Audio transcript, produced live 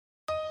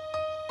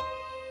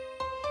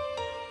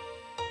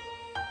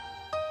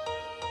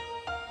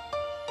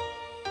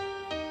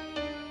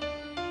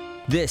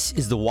This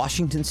is the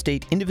Washington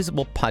State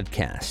Indivisible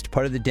Podcast,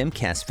 part of the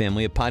Demcast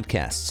family of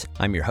podcasts.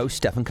 I'm your host,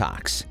 Stephen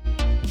Cox.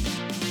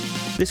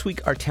 This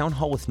week, our town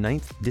hall with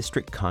 9th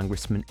District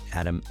Congressman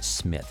Adam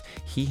Smith.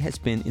 He has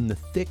been in the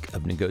thick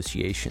of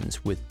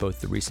negotiations with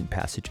both the recent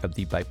passage of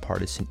the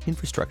bipartisan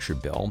infrastructure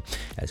bill,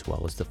 as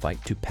well as the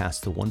fight to pass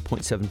the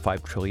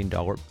 $1.75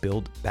 trillion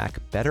Build Back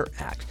Better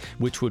Act,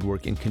 which would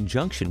work in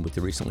conjunction with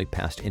the recently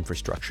passed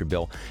infrastructure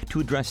bill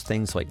to address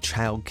things like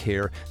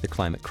childcare, the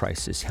climate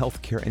crisis,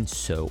 healthcare, and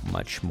so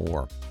much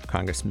more.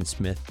 Congressman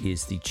Smith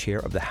is the chair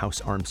of the House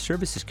Armed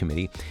Services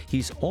Committee.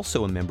 He's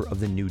also a member of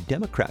the New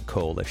Democrat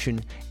Coalition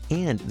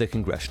and the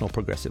Congressional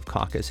Progressive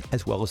Caucus,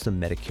 as well as the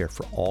Medicare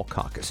for All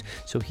Caucus.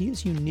 So he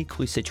is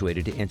uniquely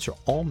situated to answer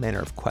all manner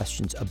of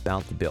questions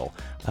about the bill.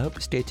 I hope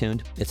you stay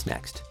tuned. It's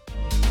next.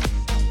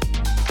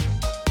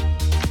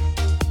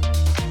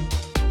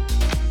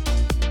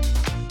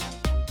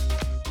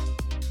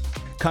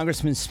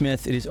 Congressman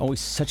Smith, it is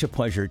always such a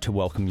pleasure to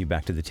welcome you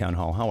back to the town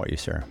hall. How are you,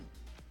 sir?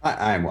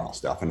 I am well,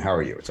 Stephen. How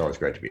are you? It's always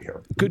great to be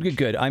here.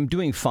 Good. I'm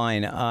doing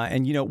fine.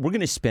 And, we're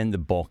going to spend the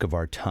bulk of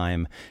our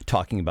time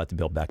talking about the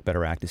Build Back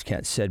Better Act, as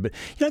Kat said. But,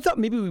 I thought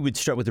maybe we would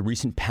start with the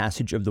recent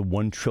passage of the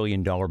 $1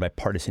 trillion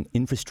bipartisan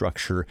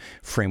infrastructure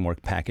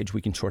framework package.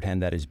 We can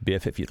shorthand that as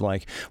BIF if you'd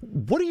like.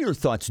 What are your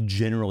thoughts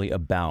generally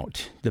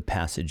about the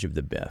passage of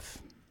the BIF?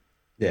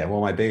 Yeah,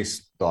 well, my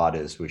base thought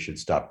is we should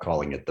stop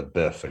calling it the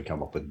BIF and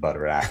come up with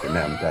better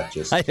acronym. That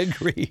just I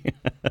agree.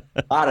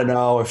 I don't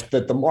know if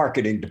the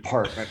marketing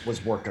department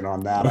was working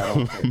on that. I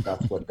don't think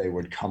that's what they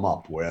would come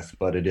up with,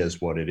 but it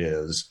is what it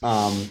is.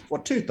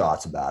 Well, two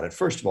thoughts about it.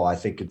 First of all, I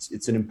think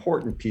it's an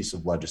important piece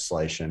of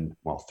legislation.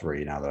 Well,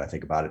 three now that I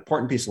think about it.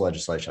 Important piece of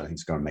legislation. I think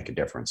it's going to make a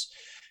difference.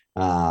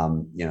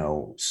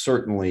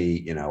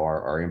 Certainly,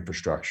 our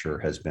infrastructure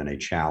has been a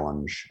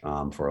challenge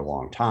for a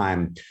long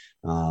time,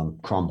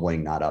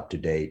 crumbling, not up to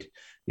date.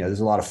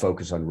 There's a lot of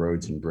focus on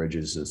roads and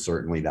bridges, and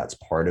certainly that's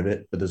part of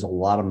it. But there's a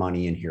lot of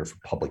money in here for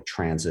public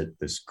transit.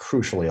 There's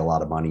crucially a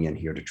lot of money in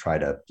here to try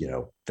to,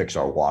 fix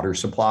our water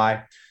supply.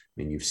 I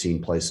mean, you've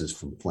seen places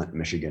from Flint,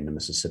 Michigan to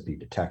Mississippi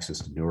to Texas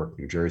to Newark,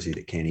 New Jersey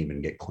that can't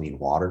even get clean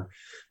water.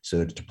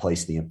 So to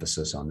place the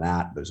emphasis on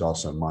that, there's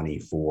also money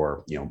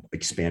for,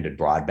 expanded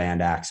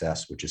broadband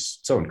access, which is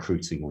so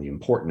increasingly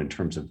important in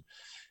terms of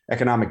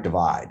economic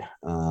divide.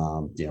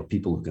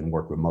 People who can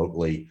work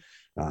remotely,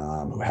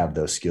 who have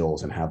those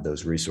skills and have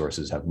those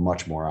resources have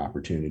much more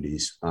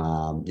opportunities,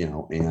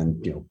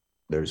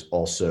 there's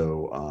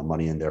also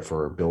money in there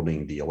for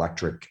building the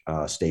electric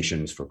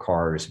stations for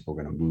cars if we're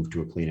going to move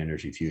to a clean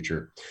energy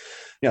future.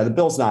 The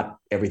bill's not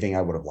everything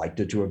I would have liked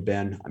it to have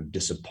been. I'm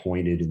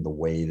disappointed in the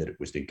way that it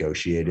was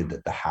negotiated,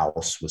 that the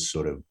House was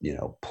sort of,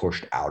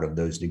 pushed out of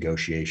those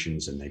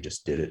negotiations and they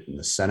just did it in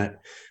the Senate.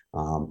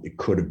 It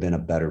could have been a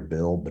better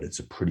bill, but it's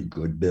a pretty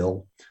good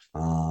bill.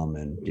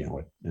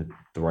 At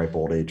the ripe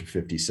old age of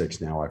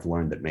 56 now, I've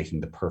learned that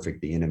making the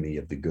perfect the enemy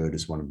of the good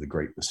is one of the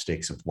great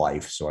mistakes of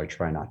life. So I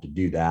try not to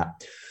do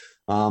that.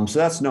 So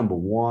that's number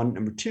one.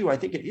 Number two, I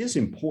think it is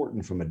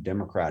important from a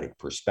Democratic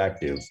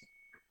perspective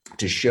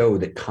to show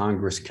that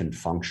Congress can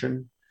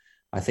function.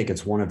 I think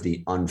it's one of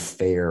the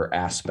unfair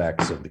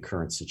aspects of the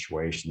current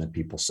situation that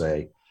people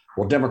say,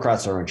 well,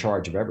 Democrats are in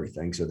charge of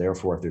everything. So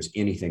therefore, if there's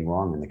anything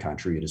wrong in the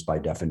country, it is by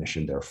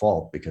definition their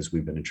fault because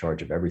we've been in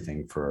charge of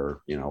everything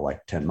for,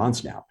 like 10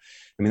 months now.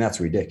 I mean,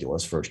 that's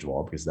ridiculous, first of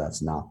all, because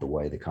that's not the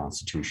way the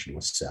Constitution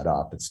was set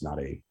up. It's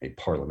not a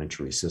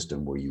parliamentary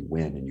system where you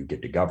win and you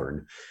get to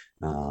govern.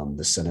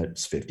 The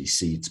Senate's 50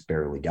 seats,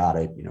 barely got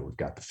it. We've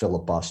got the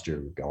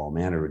filibuster, we've got all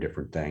manner of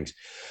different things.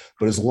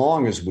 But as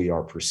long as we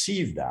are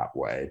perceived that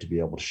way, to be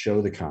able to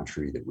show the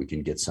country that we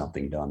can get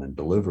something done and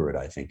deliver it,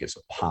 I think is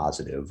a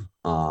positive.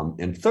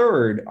 And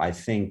third, I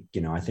think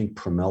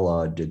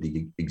Pramila did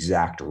the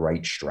exact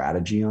right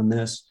strategy on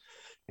this.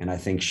 And I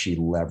think she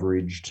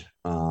leveraged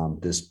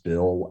this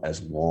bill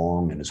as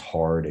long and as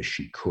hard as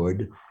she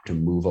could to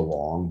move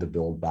along the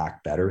Build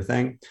Back Better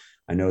thing.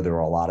 I know there are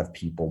a lot of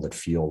people that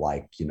feel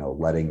like,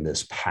 letting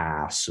this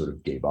pass sort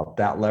of gave up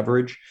that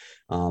leverage.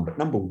 But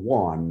number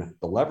one,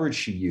 the leverage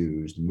she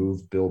used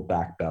moved Build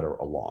Back Better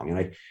along.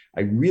 And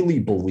I really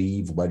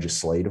believe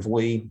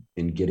legislatively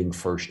in getting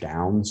first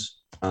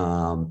downs.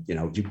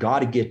 You've got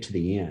to get to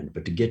the end,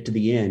 but to get to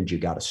the end, you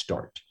got to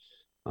start.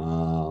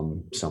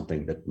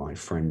 Something that my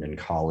friend and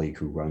colleague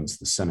who runs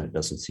the Senate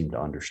doesn't seem to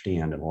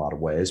understand in a lot of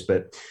ways.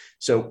 But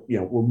so,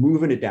 we're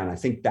moving it down. I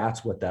think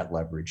that's what that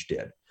leverage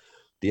did.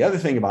 The other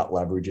thing about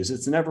leverage is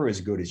it's never as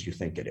good as you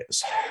think it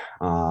is.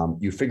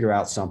 You figure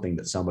out something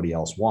that somebody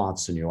else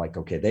wants and you're like,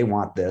 okay, they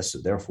want this. So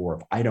therefore,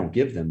 if I don't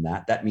give them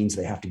that, that means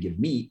they have to give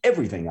me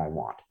everything I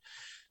want.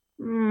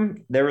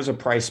 There is a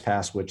price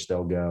past which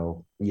they'll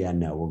go, yeah,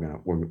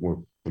 no,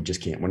 we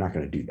just can't, we're not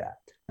going to do that.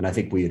 And I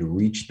think we had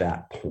reached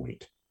that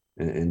point.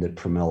 And that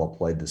Pramila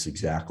played this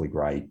exactly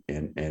right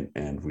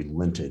and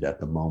relented at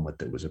the moment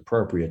that was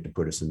appropriate to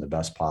put us in the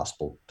best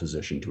possible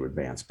position to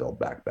advance Build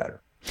Back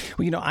Better.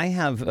 Well, I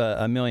have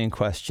a million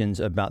questions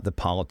about the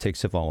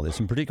politics of all of this,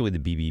 and particularly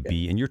the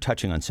BBB, and you're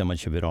touching on so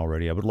much of it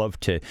already. I would love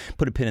to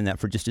put a pin in that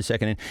for just a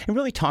second and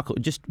really talk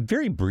just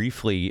very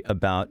briefly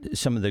about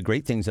some of the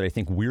great things that I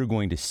think we're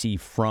going to see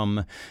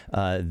from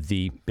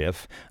the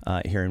BIF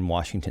here in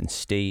Washington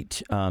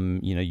State.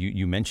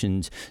 You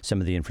mentioned some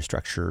of the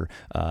infrastructure,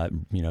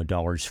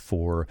 dollars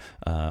for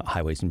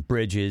highways and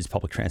bridges,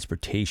 public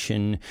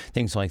transportation,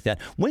 things like that.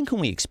 When can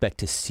we expect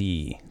to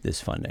see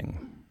this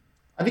funding?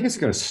 I think it's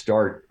going to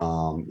start,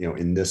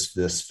 in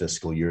this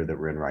fiscal year that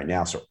we're in right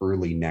now. So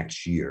early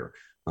next year,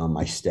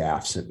 my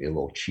staff sent me a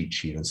little cheat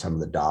sheet on some of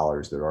the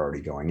dollars that are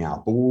already going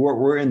out. But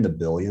we're in the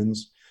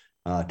billions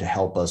to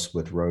help us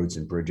with roads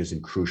and bridges,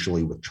 and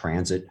crucially with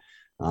transit,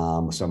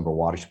 some of our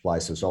water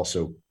supplies. There's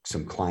also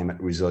some climate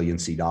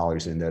resiliency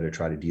dollars in there to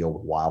try to deal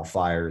with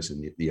wildfires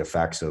and the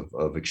effects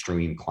of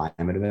extreme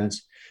climate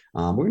events.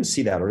 We're going to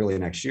see that early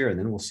next year, and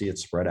then we'll see it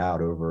spread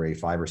out over a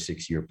 5 or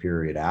 6 year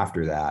period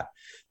after that,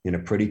 in a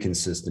pretty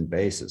consistent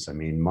basis. I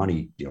mean,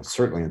 money,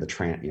 certainly in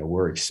the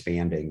we're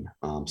expanding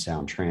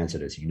sound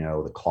transit. As you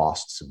know, the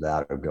costs of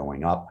that are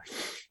going up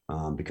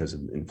because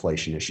of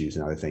inflation issues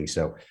and other things.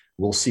 So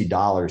we'll see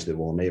dollars that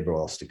will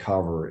enable us to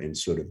cover and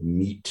sort of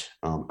meet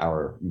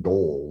our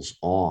goals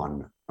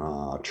on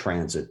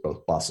transit,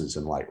 both buses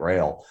and light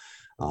rail,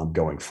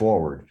 going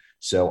forward.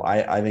 So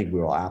I think we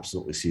will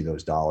absolutely see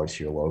those dollars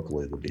here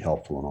locally that will be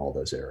helpful in all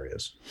those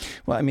areas.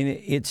 Well, I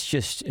mean, it's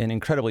just an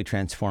incredibly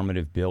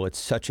transformative bill. It's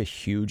such a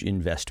huge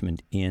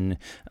investment in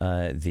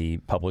the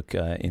public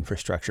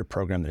infrastructure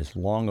program that is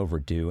long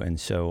overdue. And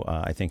so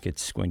I think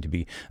it's going to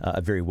be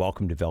a very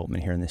welcome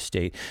development here in the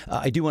state.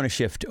 I do want to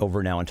shift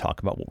over now and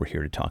talk about what we're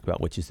here to talk about,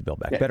 which is the Build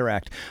Back Better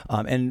Act.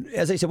 And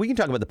as I said, we can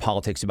talk about the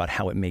politics about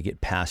how it may get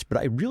passed, but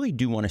I really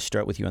do want to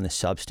start with you on the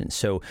substance.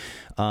 So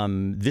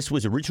this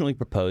was originally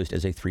proposed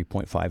as a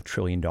 $3.5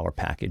 trillion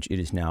package. It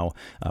is now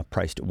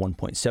priced at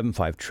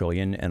 $1.75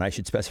 trillion, and I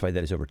should specify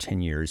that as over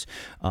 10 years.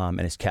 And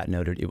as Kat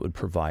noted, it would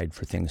provide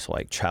for things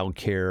like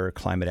childcare,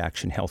 climate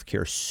action,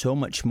 healthcare, so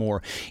much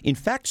more. In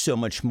fact, so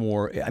much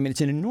more. I mean,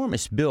 it's an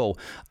enormous bill.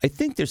 I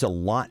think there's a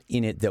lot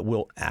in it that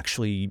will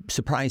actually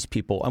surprise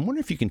people. I wonder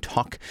if you can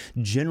talk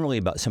generally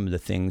about some of the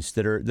things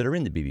that are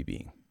in the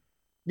BBB.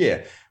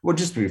 Yeah. Well,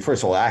 just to be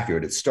first of all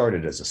accurate, it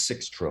started as a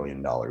 $6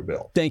 trillion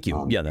bill. Thank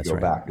you. Yeah, that's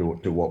right. Go back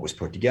to what was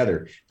put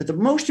together. But the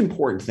most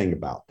important thing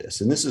about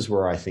this, and this is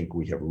where I think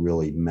we have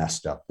really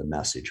messed up the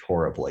message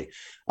horribly,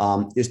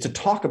 is to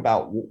talk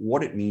about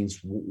what it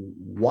means.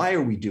 Why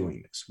are we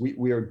doing this?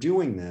 We are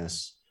doing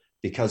this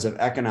because of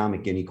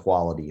economic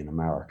inequality in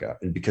America,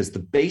 and because the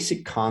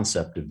basic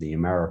concept of the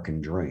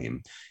American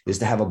dream is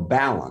to have a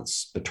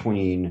balance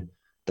between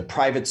the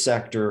private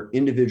sector,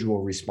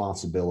 individual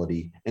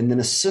responsibility, and then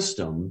a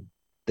system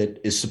that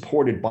is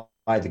supported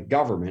by the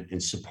government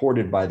and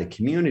supported by the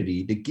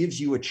community that gives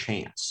you a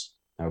chance,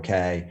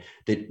 okay,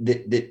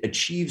 that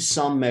achieves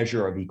some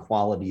measure of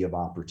equality of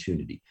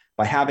opportunity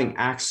by having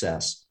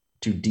access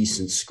to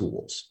decent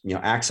schools,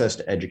 access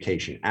to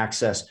education,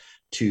 access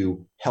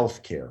to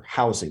healthcare,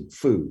 housing,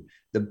 food,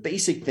 the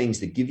basic things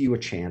that give you a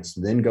chance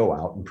to then go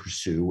out and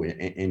pursue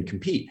and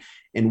compete.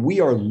 And we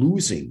are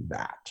losing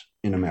that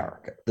in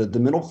America. The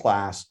middle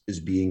class is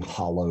being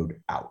hollowed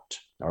out.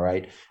 All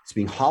right. It's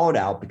being hollowed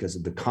out because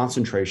of the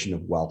concentration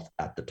of wealth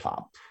at the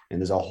top.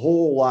 And there's a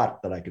whole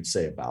lot that I could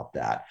say about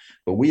that.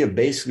 But we have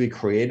basically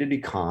created an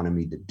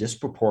economy that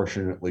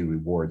disproportionately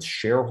rewards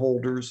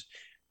shareholders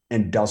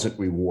and doesn't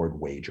reward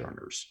wage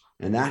earners.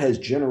 And that has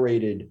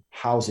generated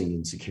housing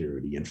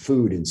insecurity and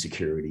food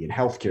insecurity and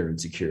healthcare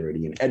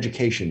insecurity and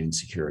education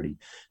insecurity,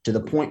 to the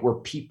point where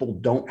people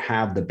don't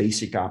have the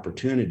basic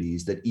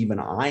opportunities that even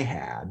I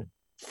had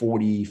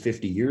 40,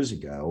 50 years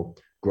ago,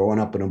 growing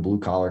up in a blue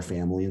collar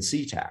family in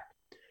SeaTac.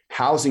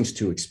 Housing's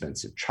too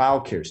expensive.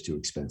 Childcare's too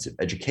expensive.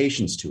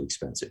 Education's too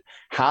expensive.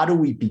 How do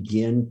we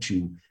begin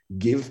to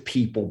give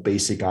people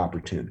basic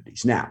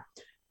opportunities? Now,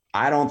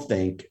 I don't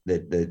think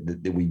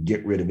that we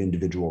get rid of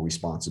individual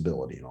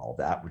responsibility and all of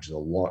that, which is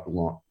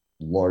a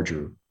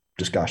larger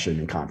discussion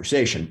and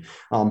conversation.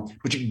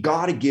 But you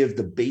got to give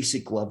the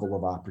basic level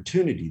of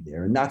opportunity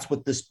there. And that's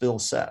what this bill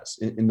says.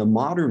 In the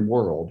modern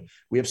world,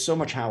 we have so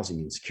much housing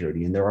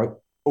insecurity, and there are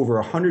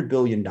over $100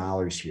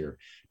 billion here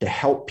to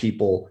help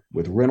people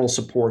with rental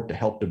support, to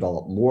help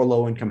develop more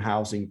low-income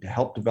housing, to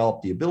help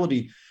develop the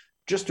ability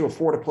just to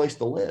afford a place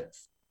to live.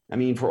 I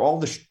mean, for all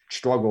the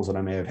struggles that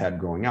I may have had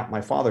growing up, my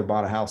father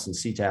bought a house in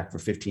SeaTac for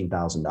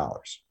 $15,000.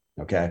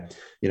 Okay.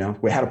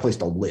 We had a place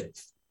to live.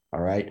 All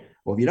right.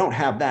 Well, if you don't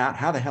have that,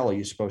 how the hell are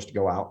you supposed to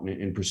go out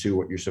and pursue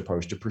what you're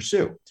supposed to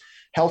pursue?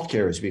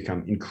 Healthcare has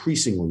become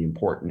increasingly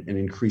important and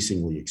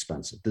increasingly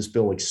expensive. This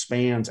bill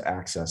expands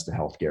access to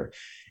healthcare.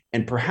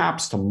 And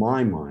perhaps, to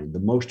my mind,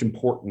 the most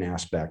important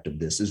aspect of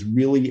this is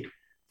really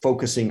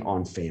focusing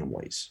on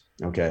families.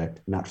 Okay,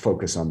 not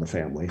focus on the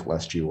family,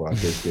 lest you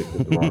get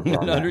the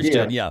wrong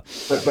Understood, idea. Yeah.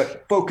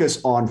 But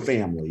focus on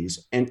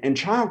families and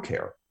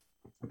childcare.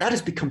 That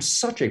has become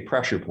such a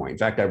pressure point. In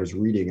fact, I was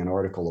reading an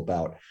article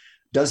about,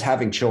 does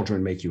having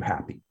children make you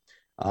happy?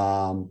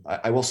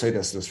 I will say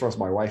this, as far as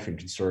my wife is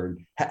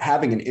concerned,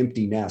 having an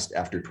empty nest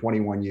after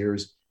 21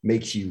 years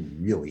makes you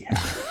really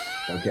happy.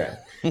 Okay.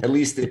 At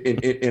least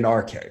in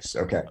our case.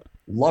 Okay.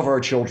 Love our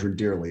children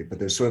dearly, but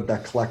there's sort of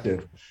that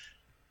collective,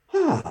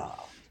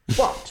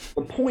 But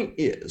the point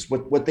is,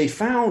 what they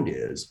found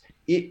is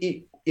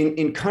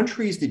in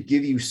countries that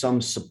give you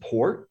some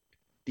support,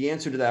 the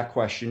answer to that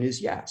question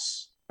is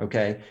yes.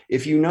 Okay.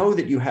 If you know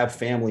that you have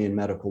family and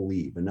medical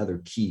leave,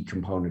 another key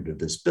component of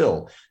this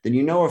bill, then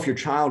you know if your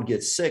child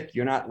gets sick,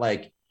 you're not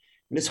like,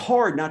 and it's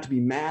hard not to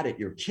be mad at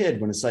your kid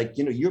when it's like,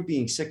 you're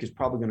being sick is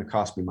probably going to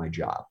cost me my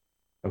job.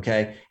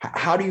 Okay.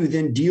 How do you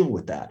then deal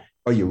with that?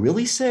 Are you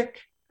really sick?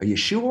 Are you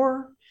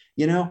sure?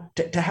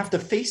 To have to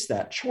face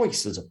that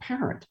choice as a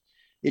parent,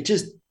 it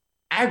just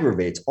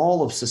aggravates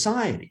all of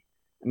society.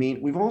 I mean,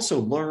 we've also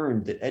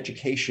learned that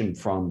education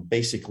from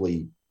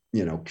basically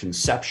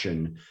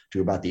conception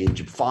to about the age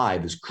of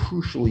 5 is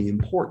crucially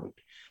important.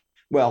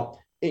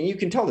 Well, and you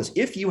can tell this,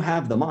 if you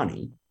have the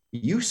money,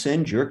 you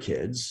send your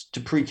kids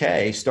to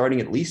pre-K starting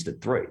at least at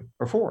 3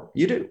 or 4.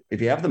 You do. If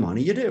you have the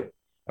money, you do.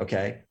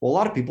 Okay. Well, a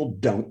lot of people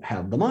don't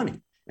have the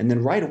money. And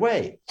then right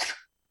away,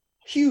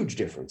 huge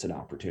difference in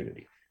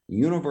opportunity.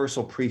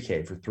 Universal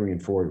pre-K for 3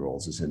 and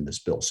 4-year-olds is in this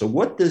bill. So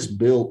what this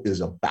bill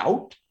is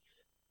about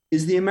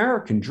is the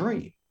American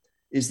dream,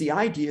 is the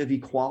idea of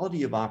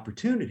equality of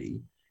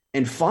opportunity.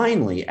 And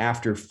finally,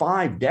 after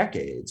 5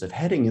 decades of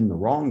heading in the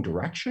wrong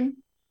direction,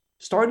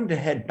 starting to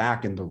head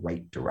back in the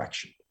right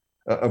direction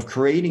of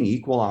creating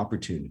equal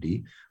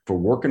opportunity for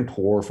working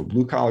poor, for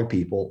blue collar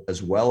people,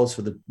 as well as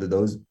for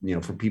those,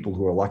 for people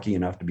who are lucky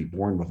enough to be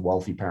born with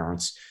wealthy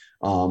parents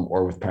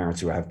or with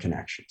parents who have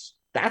connections.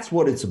 That's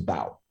what it's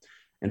about.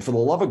 And for the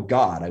love of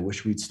God, I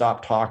wish we'd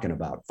stop talking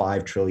about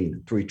 5 trillion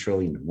and 3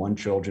 trillion and 1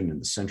 children,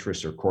 and the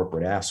centrists are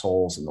corporate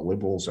assholes and the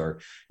liberals are,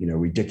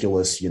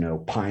 ridiculous,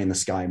 pie in the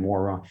sky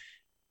moron.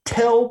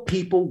 Tell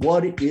people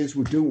what it is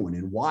we're doing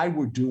and why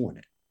we're doing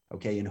it.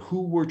 Okay. And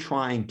who we're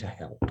trying to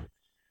help.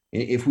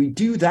 And if we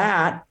do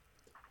that,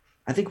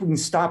 I think we can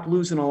stop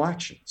losing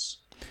elections.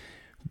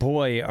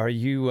 Boy, are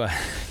you,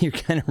 you're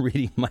kind of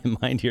reading my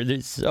mind here.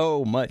 There's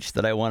so much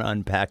that I want to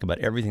unpack about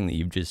everything that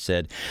you've just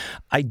said.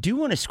 I do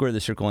want to square the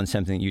circle on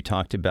something that you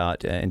talked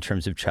about in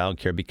terms of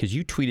childcare, because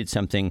you tweeted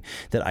something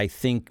that I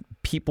think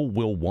people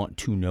will want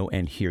to know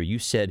and hear. You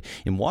said,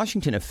 in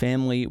Washington, a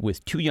family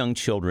with 2 young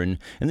children,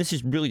 and this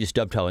is really just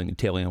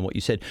dovetailing on what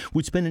you said,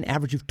 would spend an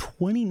average of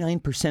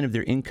 29% of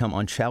their income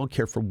on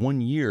childcare for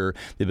 1 year.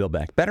 The Build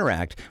Back Better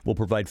Act will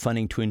provide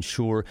funding to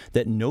ensure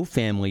that no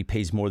family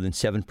pays more than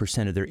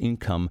 7% of their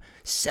income.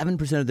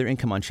 7% of their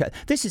income on child.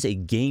 This is a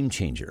game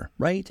changer,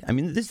 right? I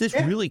mean, this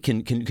really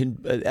can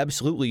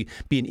absolutely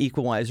be an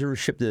equalizer,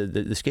 shift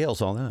the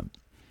scales, all that.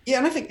 Yeah,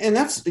 and I think, and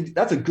that's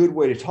a good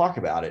way to talk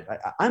about it.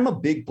 I'm a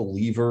big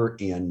believer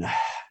in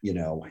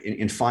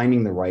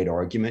finding the right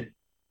argument.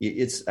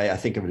 I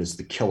think of it as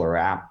the killer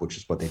app, which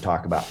is what they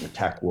talk about in the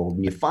tech world.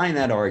 When you find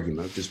that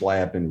argument, which is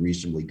why I've been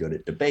reasonably good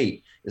at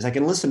debate, is I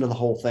can listen to the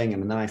whole thing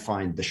and then I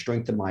find the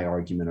strength of my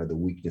argument or the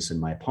weakness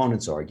in my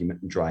opponent's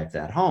argument and drive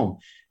that home.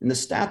 And the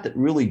stat that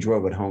really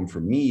drove it home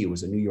for me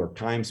was a New York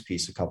Times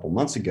piece a couple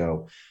months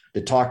ago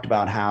that talked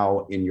about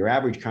how in your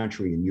average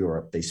country in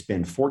Europe, they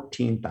spend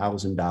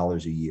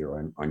 $14,000 a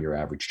year on your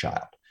average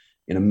child.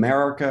 In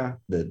America,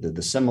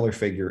 the similar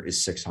figure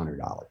is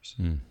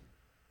 $600.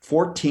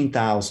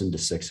 14,000 to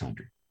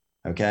 600.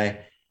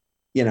 Okay.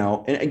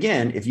 And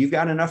again, if you've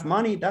got enough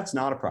money, that's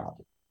not a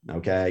problem.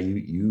 Okay.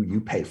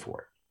 You pay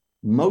for it.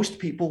 Most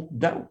people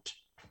don't.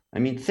 I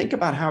mean, think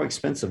about how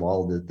expensive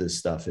all of this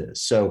stuff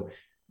is. So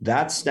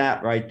that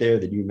stat right there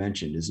that you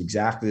mentioned is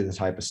exactly the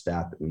type of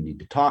stat that we need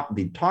to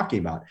be talking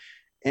about.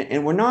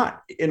 And we're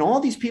not, and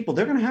all these people,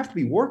 they're going to have to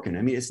be working.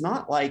 I mean, it's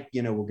not like,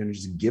 we're going to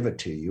just give it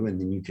to you and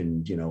then you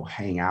can,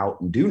 hang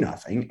out and do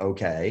nothing.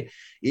 Okay.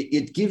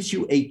 It gives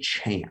you a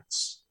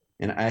chance.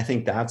 And I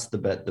think that's the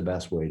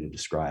best way to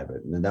describe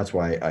it. And that's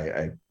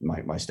why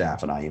my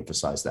staff and I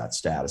emphasize that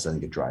status. I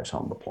think it drives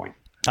home the point.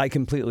 I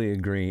completely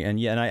agree. And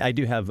I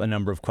do have a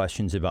number of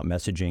questions about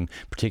messaging,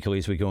 particularly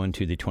as we go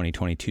into the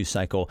 2022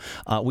 cycle.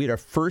 We had our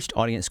first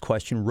audience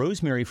question.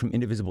 Rosemary from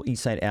Indivisible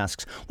Eastside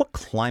asks, what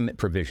climate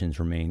provisions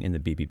remain in the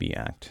BBB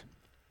Act?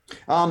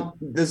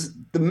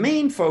 The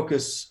main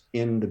focus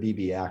in the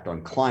BB Act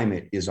on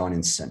climate is on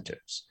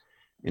incentives.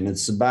 And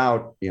it's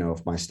about,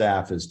 if my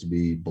staff is to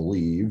be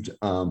believed,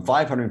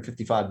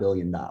 $555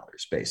 billion,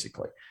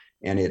 basically.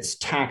 And it's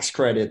tax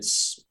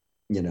credits,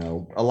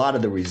 a lot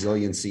of the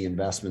resiliency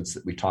investments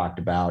that we talked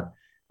about.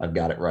 I've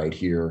got it right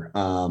here.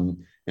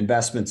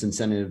 Investments,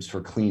 incentives for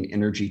clean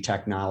energy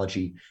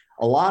technology.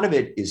 A lot of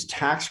it is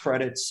tax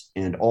credits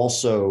and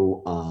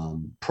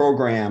also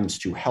programs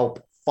to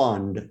help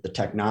fund the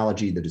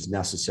technology that is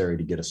necessary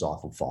to get us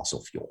off of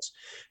fossil fuels.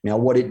 Now,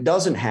 what it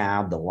doesn't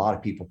have that a lot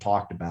of people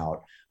talked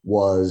about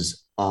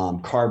was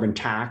carbon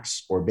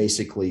tax, or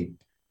basically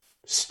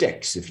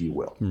sticks, if you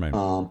will,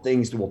 right.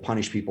 Things that will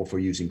punish people for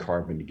using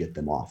carbon to get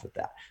them off of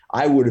that.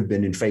 I would have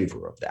been in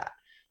favor of that.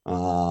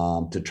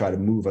 to try to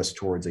move us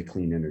towards a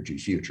clean energy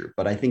future.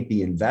 But I think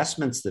the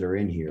investments that are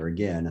in here,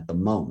 again, at the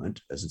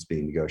moment, as it's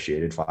being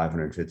negotiated,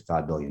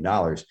 $555 billion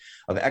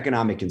of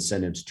economic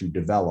incentives to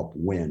develop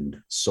wind,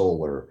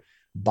 solar,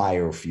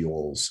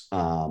 biofuels.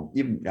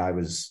 Even I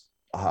was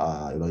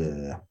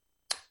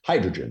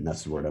hydrogen,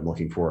 that's the word I'm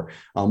looking for.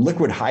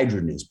 Liquid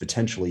hydrogen is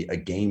potentially a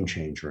game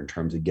changer in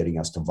terms of getting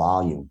us to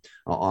volume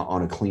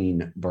on a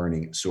clean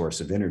burning source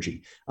of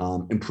energy.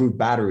 Improved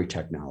battery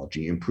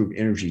technology, improved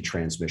energy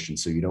transmission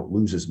so you don't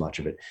lose as much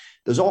of it.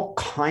 There's all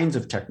kinds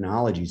of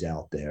technologies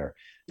out there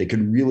that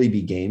could really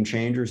be game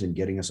changers in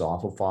getting us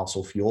off of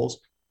fossil fuels.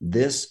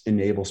 This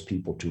enables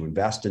people to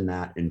invest in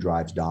that and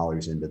drives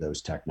dollars into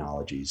those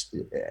technologies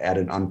at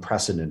an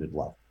unprecedented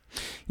level.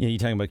 Yeah, you're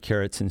talking about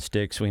carrots and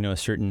sticks. We know a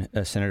certain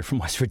senator from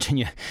West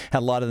Virginia had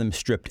a lot of them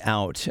stripped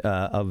out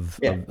of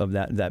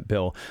that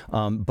bill.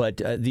 But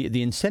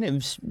the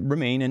incentives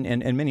remain,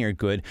 and many are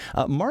good.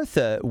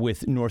 Martha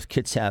with North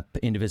Kitsap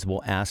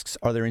Indivisible asks,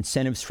 are there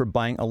incentives for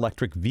buying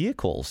electric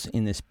vehicles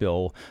in this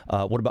bill?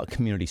 What about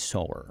community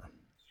solar?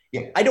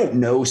 Yeah, I don't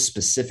know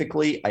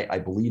specifically. I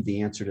believe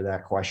the answer to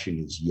that question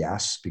is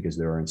yes, because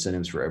there are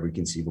incentives for every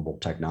conceivable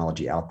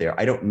technology out there.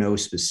 I don't know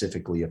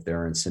specifically if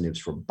there are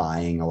incentives for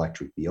buying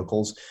electric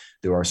vehicles.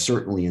 There are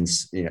certainly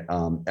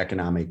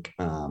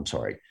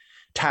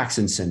tax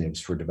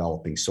incentives for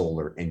developing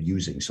solar and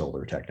using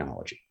solar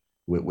technology,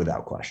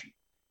 without question.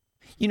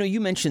 You know, you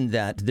mentioned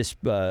that this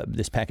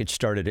package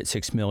started at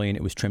 $6 million.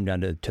 It was trimmed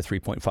down to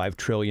 $3.5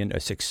 trillion,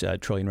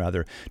 $6 trillion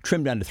rather,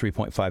 trimmed down to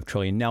 $3.5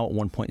 trillion. Now at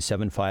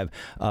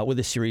 $1.75, with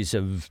a series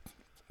of,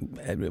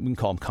 we can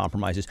call them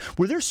compromises.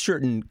 Were there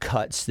certain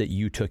cuts that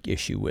you took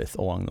issue with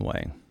along the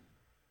way?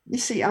 You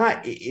see,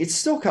 it's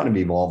still kind of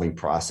an evolving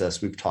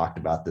process. We've talked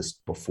about this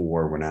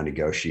before when I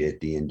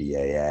negotiate the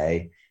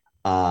NDAA.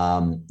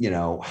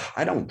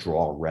 I don't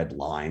draw red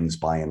lines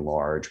by and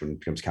large when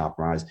it comes to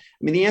compromise. I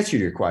mean, the answer to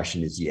your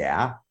question is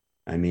yeah.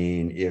 I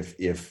mean,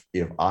 if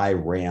I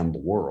ran the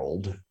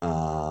world,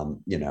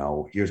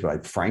 here's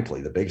what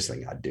frankly, the biggest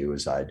thing I'd do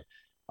is I'd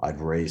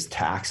raise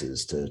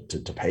taxes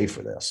to pay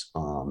for this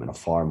in a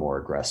far more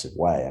aggressive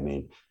way. I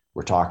mean,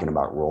 we're talking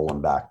about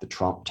rolling back the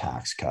Trump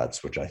tax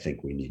cuts, which I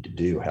think we need to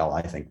do. Hell,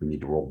 I think we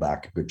need to roll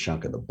back a good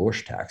chunk of the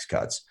Bush tax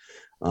cuts.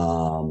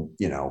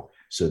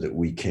 So that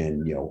we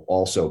can,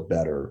 also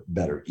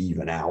better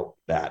even out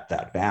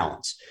that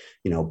balance,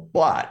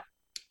 but,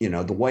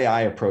 the way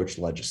I approach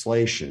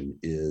legislation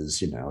is,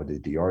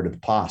 the art of the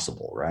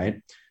possible,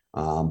 right?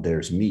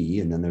 There's me,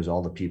 and then there's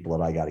all the people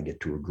that I got to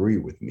get to agree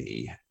with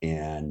me.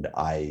 And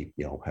I,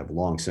 have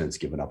long since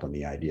given up on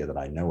the idea that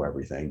I know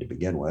everything to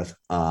begin with.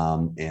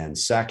 And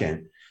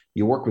second,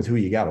 you work with who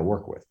you got to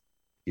work with.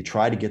 You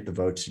try to get the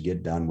votes to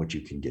get done what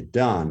you can get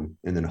done.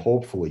 And then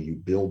hopefully you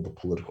build the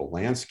political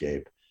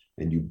landscape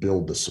and you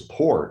build the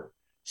support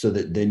so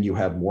that then you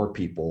have more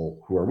people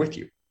who are with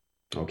you.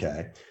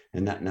 Okay.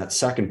 And that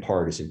second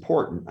part is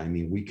important. I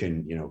mean, we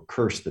can,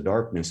 curse the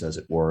darkness, as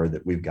it were,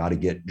 that we've got to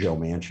get Joe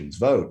Manchin's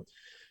vote.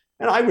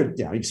 And I would,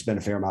 you'd spend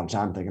a fair amount of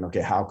time thinking,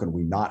 okay, how can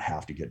we not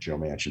have to get Joe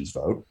Manchin's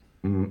vote?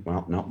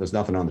 Well, no, there's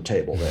nothing on the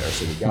table there.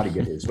 So we got to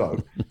get his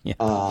vote. Yeah.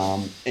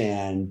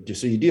 And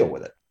just so you deal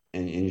with it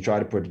and you try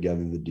to put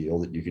together the deal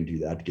that you can do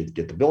that to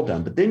get the bill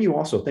done. But then you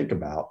also think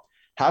about,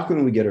 how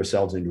can we get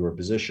ourselves into a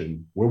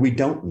position where we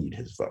don't need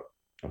his vote?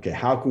 Okay,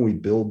 how can we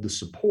build the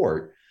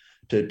support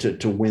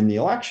to win the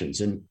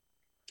elections? And,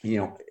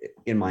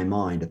 in my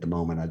mind at the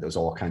moment, there's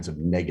all kinds of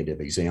negative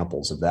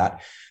examples of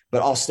that,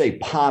 but I'll stay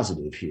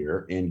positive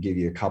here and give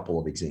you a couple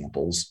of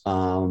examples.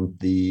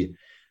 The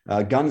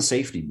gun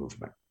safety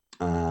movement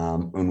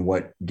and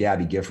what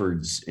Gabby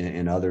Giffords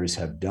and others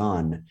have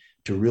done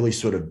to really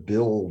sort of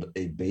build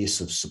a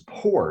base of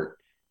support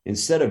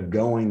instead of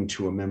going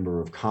to a member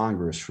of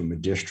Congress from a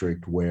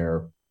district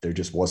where there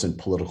just wasn't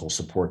political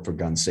support for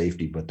gun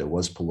safety, but there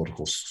was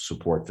political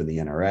support for the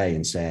NRA,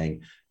 and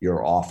saying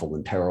you're awful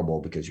and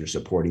terrible because you're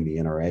supporting the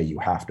NRA, you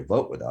have to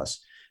vote with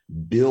us.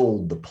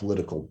 Build the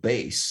political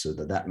base so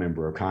that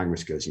member of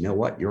Congress goes, you know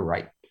what, you're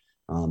right.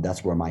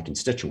 That's where my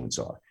constituents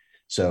are.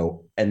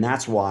 So, and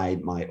that's why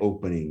my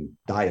opening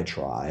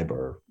diatribe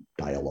or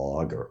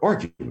dialogue or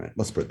argument,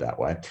 let's put it that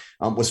way,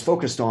 was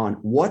focused on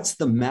what's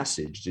the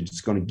message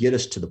that's going to get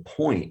us to the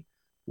point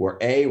where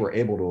we're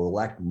able to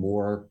elect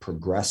more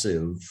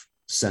progressive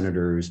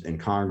senators and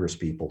Congress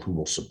people who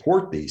will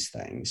support these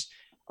things,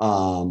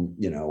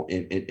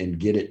 and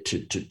get it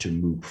to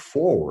move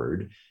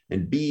forward.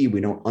 And B,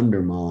 we don't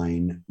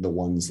undermine the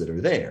ones that are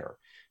there.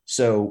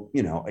 So,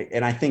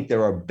 and I think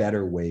there are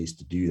better ways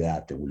to do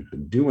that than we've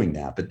been doing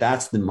that. But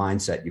that's the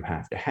mindset you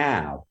have to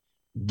have.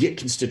 Get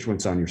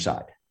constituents on your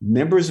side.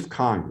 Members of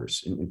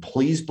Congress, and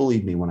please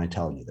believe me when I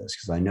tell you this,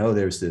 because I know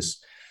there's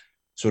this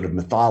sort of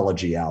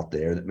mythology out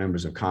there that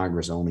members of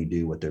Congress only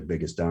do what their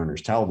biggest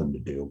donors tell them to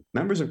do.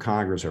 Members of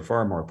Congress are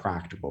far more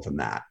practical than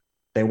that.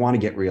 They want to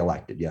get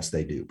reelected. Yes,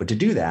 they do. But to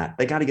do that,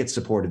 they got to get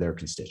support of their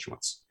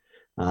constituents.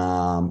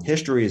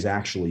 History is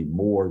actually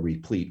more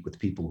replete with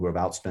people who have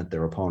outspent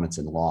their opponents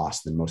and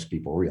lost than most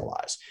people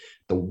realize.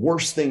 The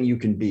worst thing you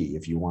can be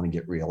if you want to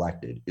get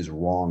reelected is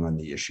wrong on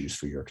the issues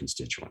for your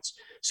constituents.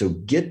 So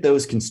get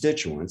those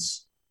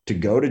constituents to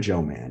go to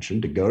Joe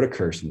Manchin, to go to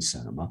Kirsten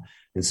Sinema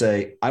and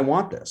say, I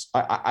want this.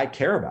 I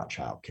care about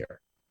childcare.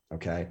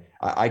 Okay.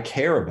 I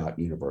care about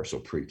universal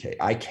pre-K.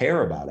 I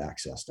care about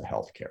access to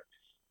healthcare.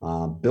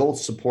 Build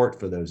support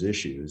for those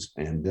issues,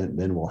 and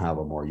then we'll have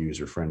a more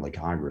user-friendly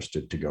Congress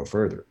to go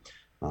further.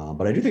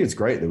 But I do think it's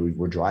great that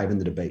we're driving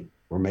the debate.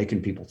 We're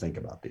making people think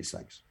about these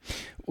things.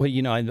 Well,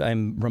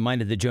 I'm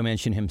reminded that Joe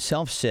Manchin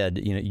himself said,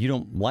 you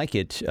don't like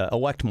it,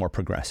 elect more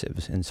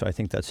progressives, and so I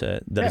think that's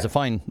a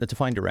fine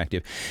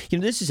directive.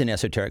 This is an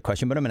esoteric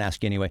question, but I'm going to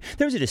ask you anyway.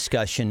 There was a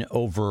discussion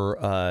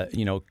over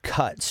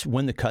cuts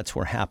when the cuts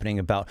were happening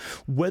about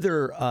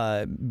whether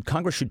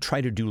Congress should try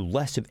to do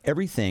less of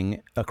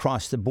everything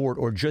across the board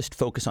or just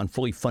focus on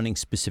fully funding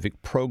specific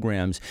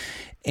programs.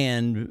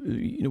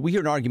 And we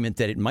hear an argument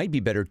that it might be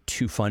better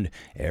to fund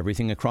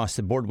everything across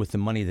the board with the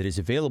money that is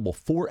available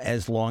for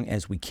as long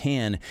as we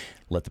can,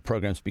 let the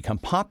programs become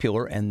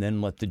popular, and then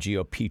let the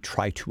GOP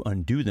try to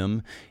undo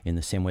them in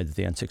the same way that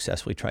they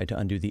unsuccessfully tried to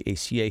undo the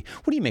ACA.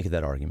 What do you make of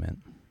that argument?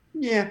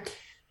 Yeah,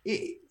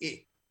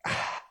 I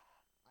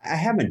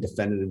haven't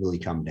definitively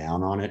come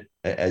down on it.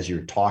 As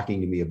you're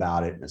talking to me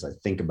about it, as I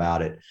think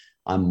about it,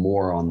 I'm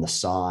more on the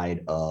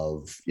side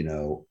of,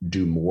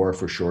 do more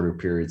for shorter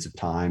periods of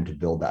time to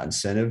build that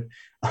incentive.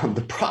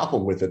 The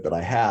problem with it that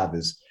I have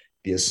is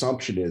the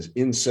assumption is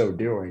in so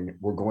doing,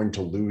 we're going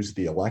to lose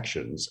the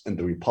elections and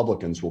the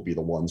Republicans will be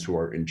the ones who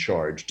are in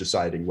charge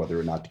deciding whether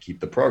or not to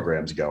keep the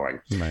programs going.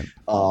 Right.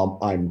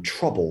 I'm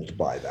troubled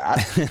by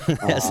that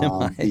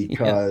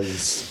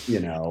because,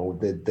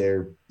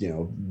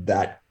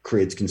 that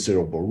creates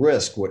considerable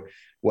risk.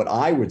 What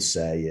I would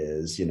say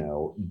is,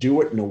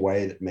 do it in a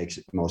way that makes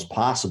it most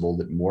possible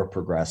that more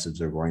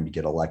progressives are going to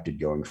get elected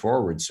going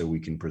forward so we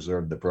can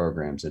preserve the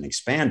programs and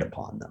expand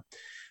upon them.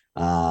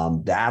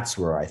 That's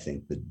where I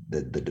think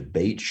the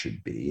debate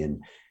should be.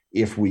 And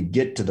if we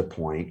get to the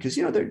point, because,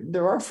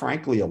 there are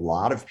frankly a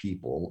lot of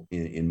people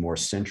in more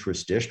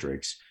centrist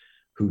districts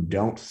who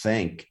don't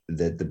think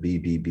that the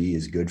BBB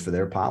is good for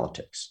their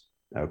politics.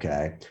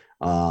 Okay.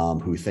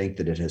 Who think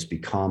that it has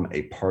become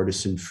a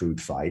partisan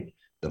food fight,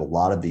 that a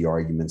lot of the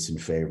arguments in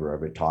favor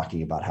of it,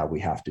 talking about how we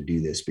have to do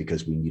this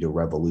because we need a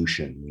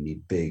revolution, we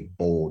need big,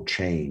 bold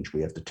change,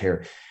 we have to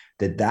tear,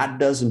 that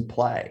doesn't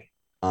play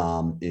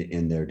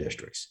in their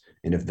districts.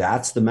 And if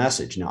that's the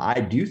message, now I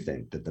do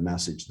think that the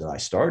message that I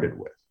started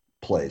with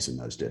plays in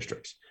those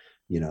districts,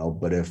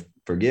 but if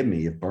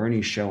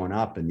Bernie's showing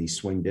up in these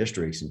swing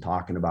districts and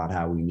talking about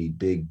how we need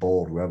big,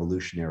 bold,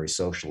 revolutionary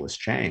socialist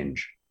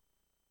change,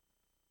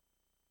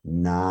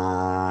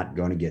 not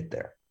going to get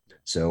there.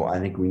 So I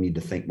think we need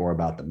to think more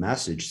about the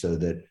message so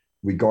that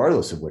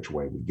regardless of which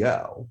way we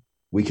go,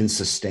 we can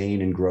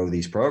sustain and grow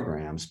these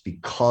programs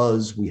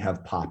because we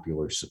have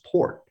popular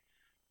support,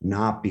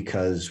 not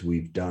because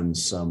we've done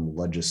some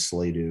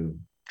legislative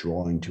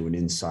drawing to an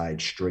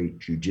inside straight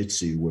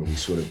jujitsu where we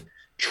sort of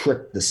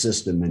trick the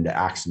system into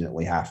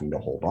accidentally having to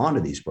hold on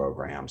to these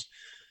programs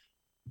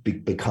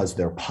because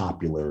they're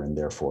popular and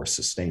therefore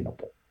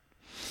sustainable.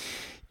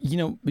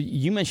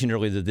 You mentioned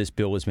earlier that this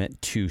bill was meant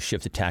to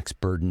shift the tax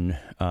burden,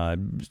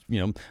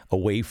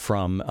 away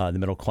from the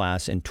middle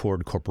class and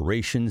toward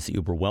corporations, the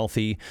uber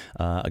wealthy.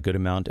 A good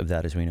amount of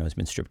that, as we know, has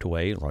been stripped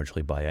away,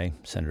 largely by a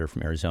senator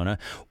from Arizona.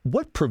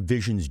 What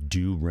provisions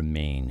do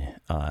remain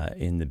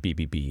in the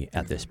BBB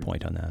at this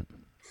point on that?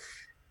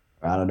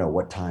 I don't know.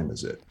 What time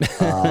is it?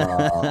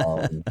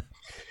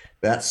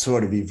 That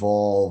sort of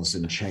evolves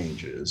and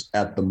changes.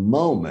 At the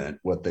moment,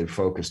 what they've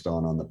focused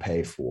on the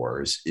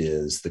pay-fors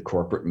is the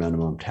corporate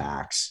minimum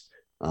tax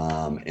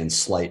and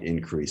slight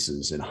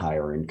increases in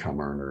higher income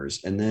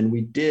earners. And then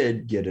we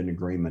did get an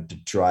agreement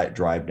to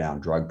drive down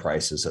drug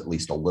prices at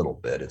least a little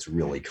bit. It's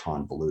really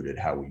convoluted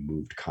how we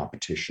moved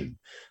competition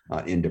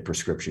into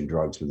prescription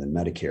drugs within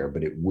Medicare,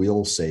 but it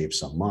will save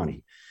some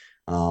money.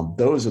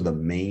 Those are the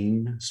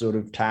main sort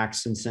of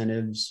tax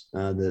incentives,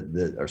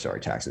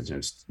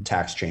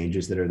 tax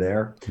changes that are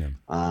there. Yeah.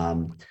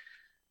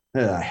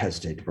 I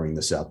hesitate to bring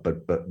this up,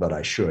 but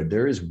I should.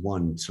 There is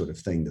one sort of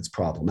thing that's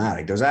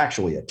problematic. There's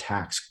actually a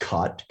tax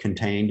cut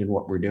contained in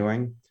what we're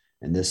doing,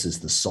 and this is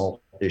the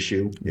SALT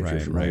issue. If you're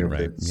familiar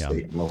with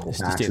state and local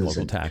taxes, state and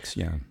local tax.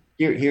 Yeah.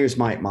 Here's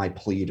my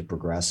plea to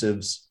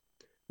progressives.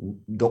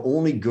 The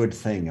only good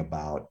thing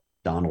about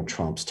Donald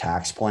Trump's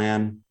tax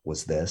plan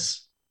was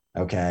this.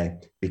 Okay,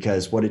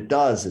 because what it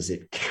does is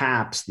it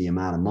caps the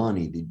amount of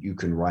money that you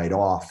can write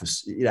off.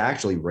 It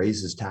actually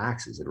raises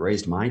taxes. It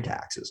raised my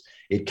taxes.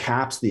 It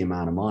caps the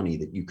amount of money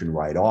that you can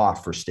write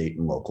off for state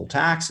and local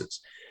taxes.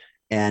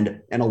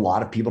 And a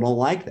lot of people don't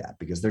like that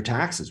because their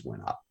taxes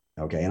went up.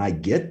 Okay, and I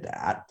get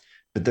that,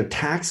 but their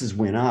taxes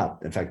went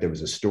up. In fact, there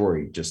was a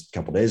story just a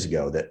couple of days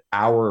ago that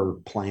our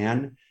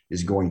plan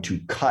is going to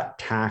cut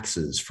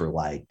taxes for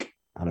I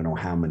don't know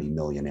how many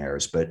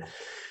millionaires, but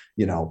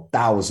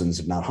thousands,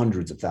 if not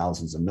hundreds of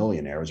thousands of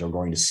millionaires are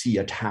going to see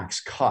a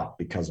tax cut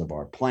because of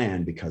our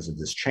plan, because of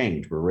this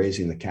change. We're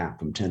raising the cap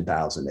from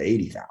 10,000 to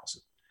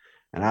 80,000.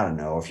 And I don't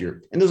know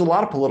and there's a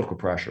lot of political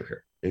pressure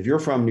here. If you're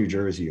from New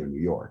Jersey or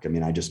New York, I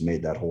mean, I just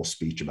made that whole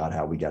speech about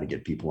how we got to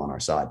get people on our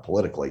side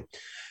politically.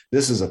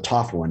 This is a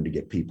tough one to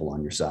get people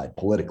on your side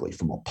politically.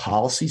 From a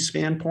policy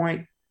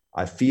standpoint,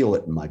 I feel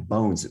it in my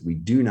bones that we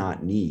do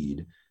not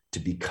need to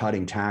be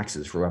cutting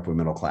taxes for upper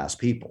middle class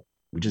people.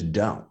 We just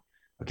don't.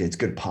 Okay, it's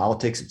good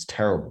politics. It's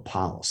terrible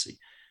policy.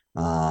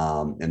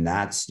 And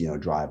that's,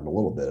 driving a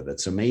little bit of it.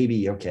 So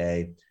maybe,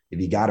 okay, if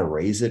you got to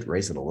raise it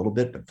a little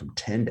bit, but from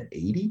 10 to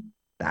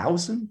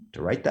 80,000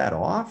 to write that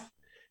off.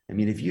 I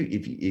mean, if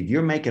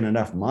you're making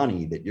enough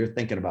money that you're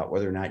thinking about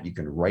whether or not you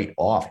can write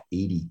off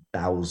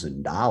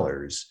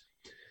 $80,000,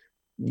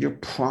 you're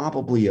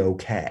probably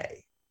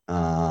okay.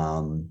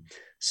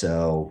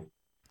 So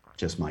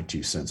just my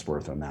 2 cents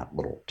worth on that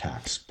little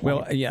tax point.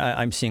 Well, yeah,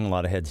 I'm seeing a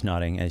lot of heads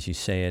nodding as you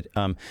say it.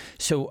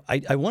 So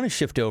I want to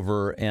shift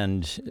over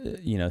and,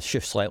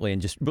 shift slightly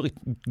and just really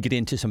get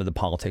into some of the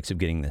politics of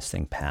getting this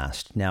thing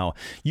passed. Now,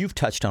 you've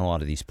touched on a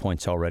lot of these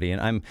points already, and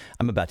I'm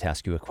about to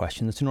ask you a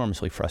question that's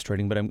enormously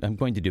frustrating, but I'm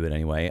going to do it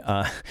anyway.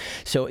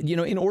 So,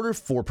 in order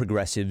for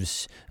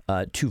progressives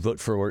to vote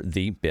for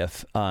the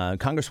BIF,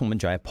 Congresswoman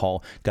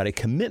Jayapal got a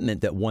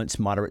commitment that once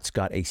moderates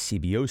got a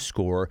CBO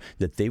score,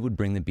 that they would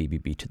bring the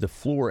BBB to the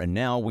floor. And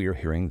now we are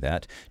hearing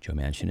that Joe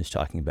Manchin is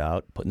talking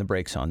about putting the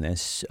brakes on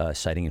this,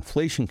 citing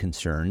inflation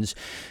concerns.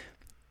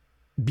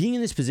 Being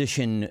in this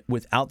position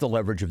without the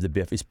leverage of the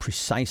BIF is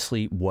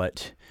precisely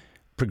what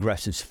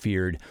progressives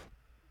feared.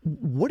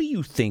 What do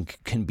you think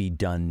can be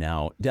done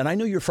now? And I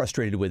know you're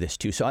frustrated with this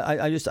too, so I'm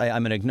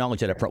going to acknowledge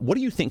that up front. What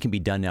do you think can be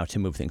done now to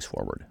move things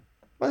forward?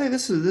 Well, I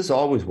think this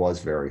always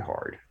was very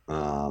hard,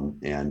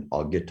 and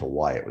I'll get to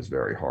why it was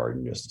very hard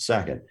in just a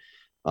second.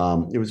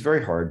 It was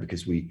very hard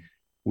because we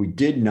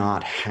did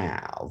not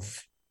have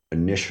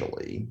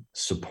initially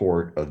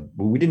support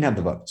we didn't have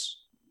the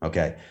votes.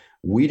 Okay,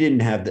 we didn't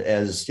have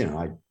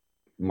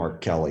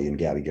Mark Kelly and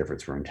Gabby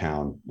Giffords were in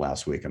town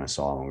last week, and I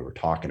saw them when we were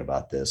talking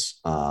about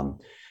this.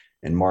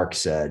 And Mark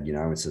said,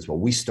 it says, well,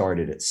 we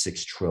started at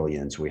 $6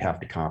 trillion, so we have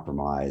to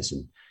compromise.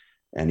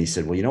 And he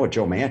said, well, you know what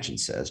Joe Manchin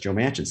says? Joe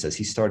Manchin says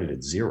he started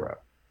at zero.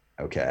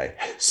 Okay.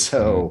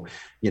 So,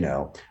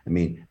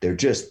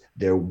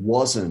 there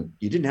wasn't,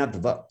 you didn't have the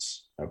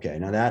votes. Okay.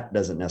 Now that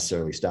doesn't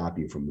necessarily stop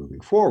you from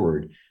moving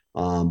forward,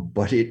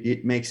 but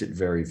it makes it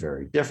very,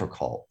 very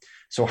difficult.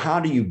 So how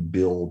do you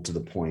build to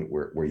the point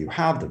where you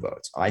have the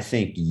votes? I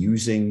think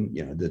using,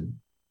 the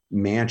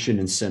Manchin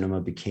and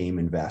Sinema became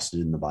invested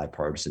in the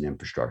bipartisan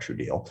infrastructure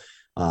deal.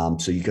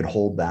 So you could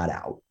hold that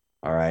out.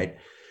 All right.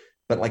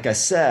 But like I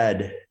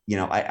said,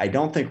 I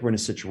don't think we're in a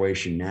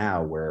situation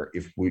now where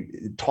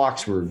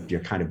talks were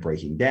kind of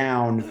breaking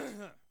down.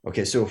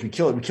 Okay, so if we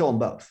kill them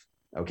both.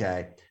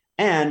 Okay,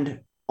 and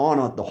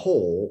on the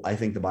whole, I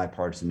think the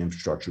bipartisan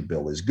infrastructure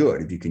bill is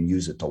good if you can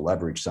use it to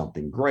leverage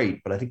something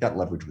great. But I think that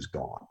leverage was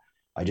gone.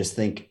 I just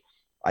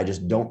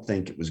don't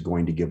think it was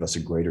going to give us a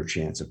greater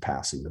chance of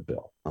passing the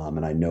bill.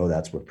 And I know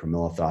that's what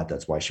Pramila thought.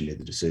 That's why she made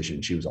the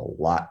decision. She was a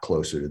lot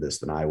closer to this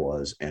than I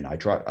was, and I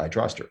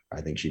trust her.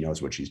 I think she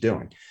knows what she's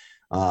doing.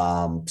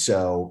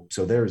 So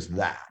there's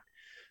that.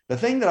 The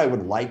thing that I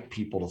would like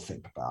people to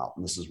think about,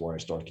 and this is where I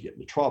start to get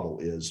into trouble,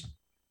 is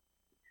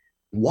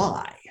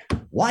why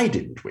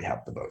didn't we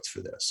have the votes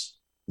for this?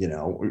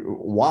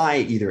 Why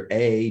either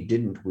A,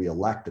 didn't we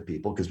elect the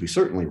people? Because we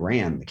certainly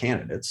ran the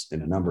candidates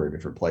in a number of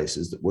different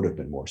places that would have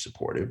been more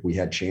supportive. We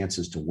had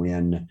chances to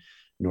win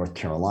North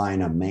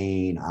Carolina,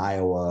 Maine,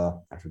 Iowa,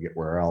 I forget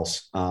where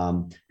else.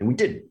 And we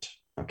didn't.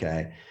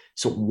 Okay.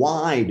 So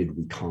why did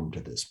we come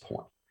to this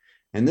point?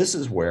 And this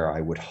is where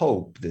I would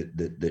hope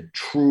that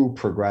true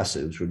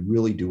progressives would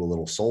really do a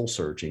little soul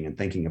searching and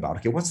thinking about,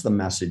 okay, what's the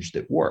message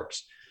that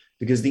works?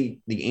 Because the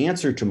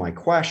answer to my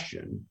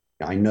question,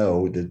 I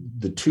know the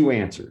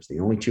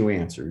only two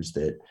answers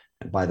that,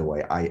 and by the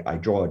way, I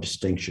draw a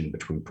distinction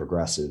between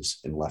progressives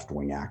and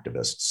left-wing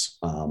activists.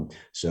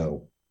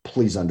 So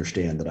please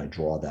understand that I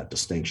draw that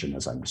distinction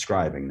as I'm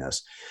describing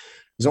this.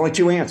 There's only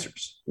two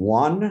answers.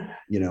 One,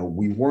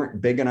 we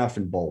weren't big enough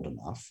and bold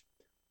enough.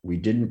 We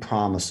didn't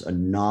promise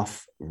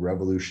enough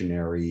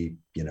revolutionary,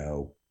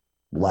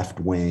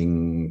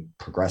 left-wing,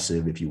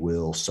 progressive, if you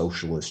will,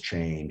 socialist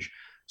change.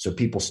 So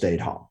people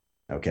stayed home.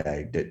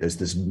 Okay. There's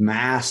this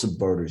mass of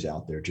voters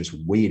out there just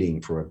waiting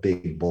for a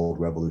big, bold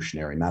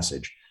revolutionary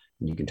message.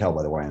 And you can tell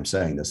by the way I'm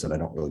saying this that I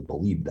don't really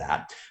believe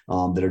that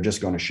are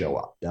just going to show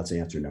up. That's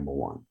answer number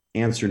one.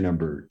 Answer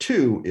number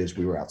two is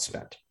we were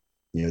outspent.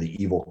 The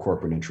evil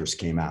corporate interests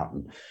came out.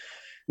 And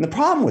the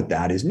problem with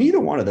that is neither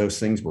one of those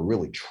things were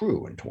really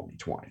true in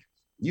 2020.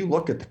 You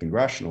look at the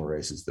congressional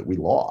races that we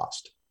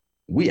lost,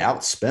 we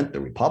outspent the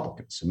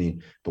Republicans. I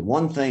mean, the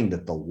one thing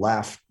that the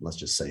left, let's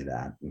just say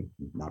that,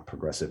 not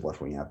progressive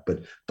left-wing,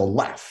 but the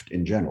left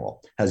in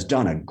general has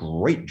done a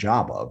great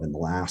job of in the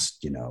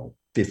last,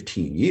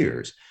 15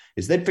 years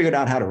is they've figured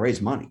out how to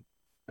raise money.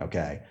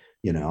 Okay.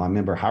 I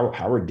remember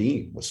Howard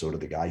Dean was sort of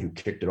the guy who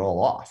kicked it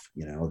all off,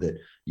 that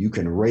you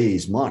can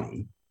raise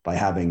money by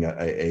having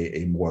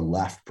a more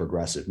left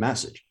progressive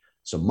message.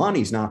 So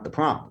money's not the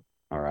problem.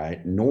 All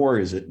right. Nor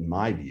is it, in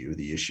my view,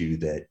 the issue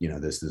that,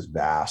 there's this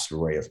vast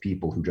array of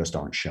people who just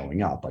aren't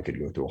showing up. I could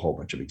go through a whole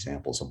bunch of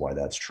examples of why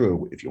that's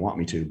true if you want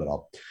me to, but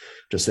I'll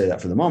just say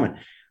that for the moment.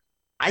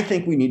 I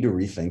think we need to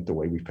rethink the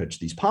way we pitch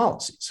these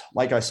policies.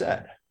 Like I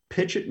said,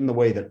 pitch it in the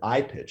way that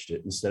I pitched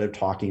it instead of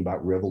talking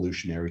about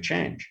revolutionary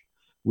change.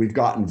 We've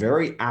gotten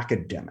very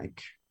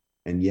academic,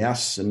 and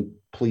yes, and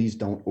please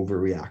don't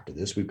overreact to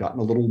this. We've gotten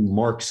a little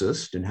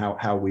Marxist in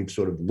how we've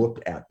sort of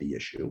looked at the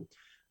issue.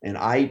 And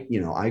I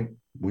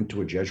went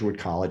to a Jesuit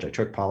college. I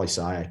took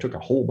poli-sci. I took a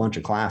whole bunch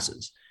of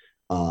classes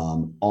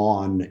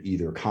on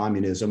either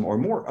communism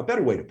or a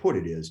better way to put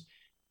it is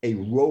a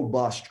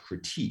robust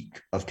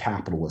critique of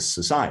capitalist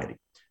society.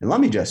 And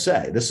let me just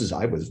say,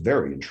 I was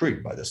very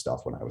intrigued by this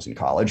stuff when I was in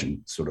college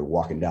and sort of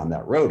walking down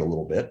that road a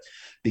little bit,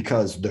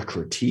 because the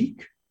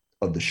critique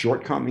of the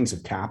shortcomings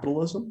of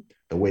capitalism,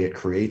 the way it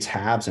creates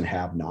haves and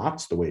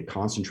have-nots, the way it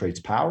concentrates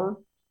power,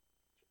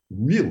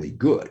 really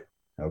good,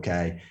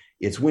 okay?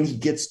 It's when he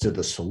gets to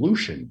the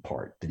solution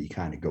part that he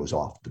kind of goes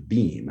off the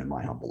beam, in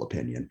my humble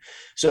opinion.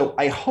 So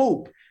I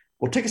hope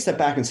we'll take a step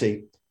back and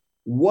say,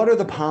 what are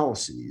the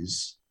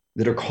policies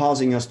that are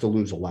causing us to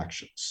lose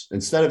elections?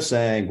 Instead of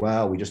saying,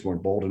 well, we just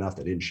weren't bold enough,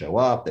 they didn't show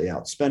up, they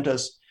outspent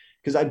us.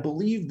 Because I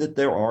believe that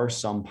there are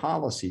some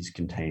policies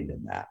contained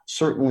in that.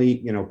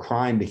 Certainly,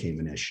 crime became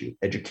an issue,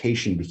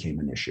 education became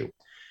an issue.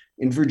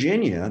 In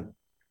Virginia,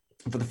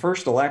 for the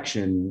first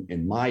election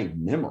in my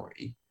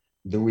memory,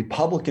 the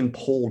Republican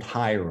polled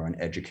higher on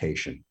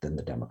education than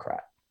the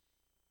Democrat.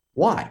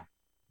 Why?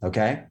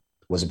 Okay.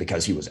 Was it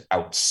because he was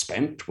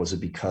outspent? Was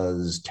it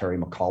because Terry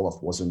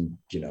McAuliffe wasn't,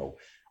 I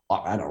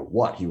don't know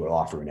what he would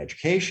offer in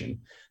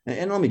education?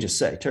 And let me just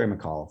say, Terry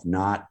McAuliffe,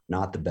 not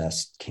the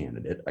best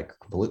candidate. I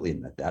completely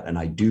admit that. And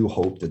I do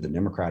hope that the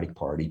Democratic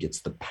Party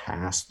gets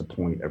past the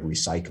point of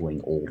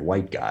recycling old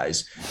white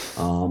guys.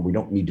 We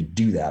don't need to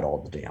do that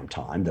all the damn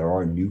time. There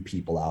are new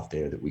people out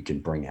there that we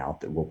can bring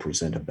out that will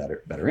present a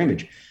better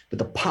image. But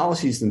the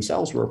policies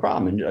themselves were a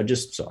problem. And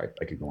sorry,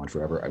 I could go on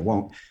forever. I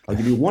won't. I'll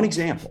give you one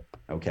example,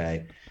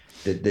 okay,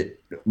 that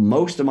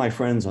most of my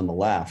friends on the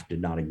left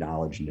did not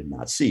acknowledge and did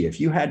not see. If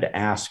you had to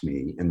ask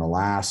me in the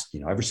last,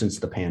 ever since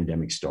the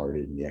pandemic started,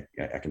 and the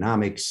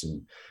economics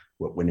and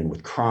what went in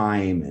with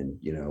crime and,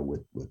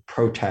 with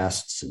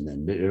protests, and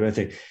then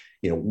everything,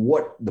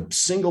 what the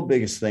single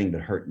biggest thing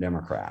that hurt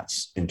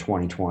Democrats in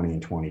 2020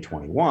 and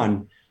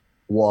 2021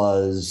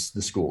 was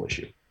the school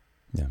issue.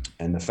 Yeah.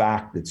 And the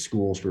fact that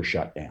schools were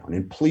shut down.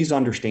 And please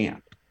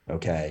understand,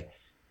 okay,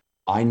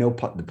 I know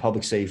the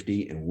public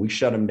safety, and we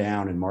shut them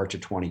down in March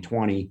of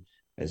 2020,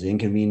 as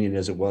inconvenient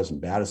as it was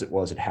and bad as it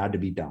was, it had to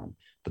be done.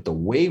 But the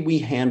way we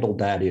handled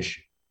that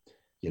issue,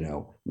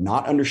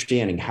 not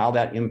understanding how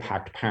that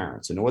impacted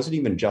parents, and it wasn't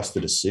even just the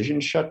decision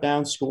to shut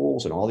down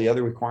schools and all the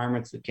other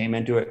requirements that came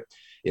into it.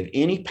 If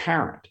any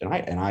parent,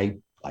 and I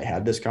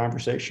had this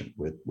conversation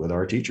with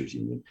our teachers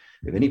union,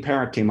 if any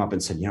parent came up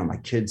and said, my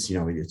kids,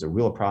 it's a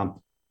real problem,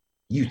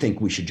 you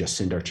think we should just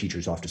send our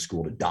teachers off to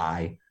school to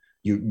die?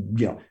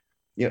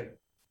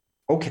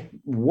 Okay,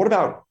 what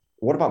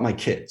about my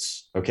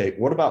kids? Okay,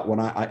 what about when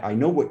I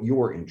know what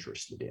you're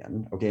interested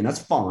in? Okay, and that's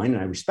fine,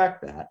 and I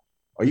respect that.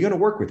 Are you going to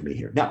work with me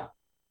here? No.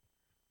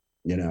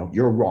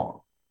 You're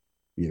wrong.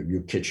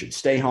 Your kid should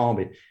stay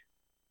home.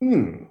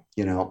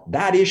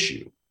 That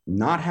issue,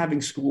 not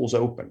having schools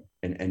open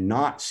and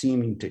not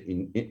seeming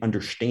to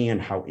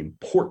understand how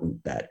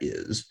important that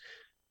is,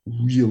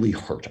 really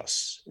hurt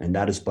us. And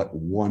that is but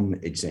one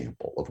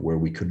example of where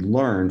we could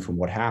learn from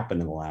what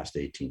happened in the last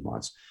 18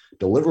 months,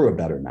 deliver a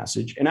better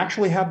message, and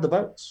actually have the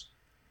votes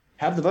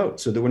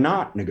so that we're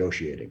not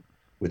negotiating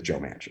with Joe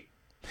Manchin.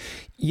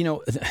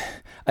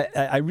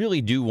 I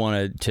really do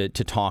want to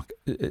talk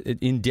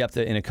in depth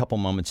in a couple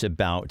moments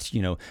about,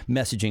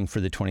 messaging for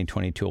the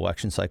 2022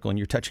 election cycle. And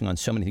you're touching on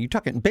so many things.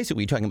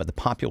 You're talking about the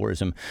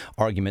popularism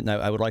argument.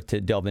 And I would like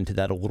to delve into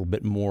that a little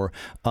bit more.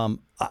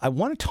 I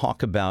want to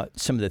talk about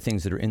some of the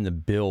things that are in the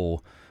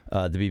bill,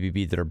 the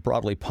BBB, that are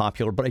broadly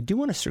popular. But I do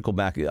want to circle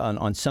back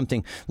on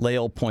something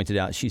Lael pointed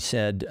out. She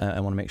said, I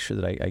want to make sure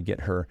that I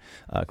get her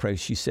correct.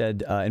 She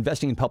said,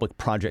 investing in public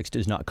projects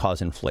does not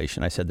cause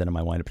inflation. I said that in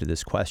my windup to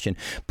this question.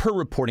 Per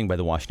reporting by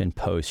the Washington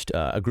Post,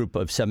 a group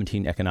of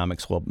 17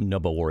 economics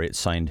Nobel laureates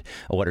signed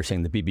a letter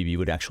saying the BBB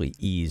would actually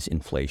ease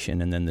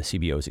inflation. And then the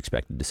CBO is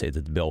expected to say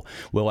that the bill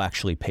will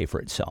actually pay for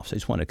itself. So I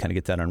just want to kind of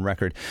get that on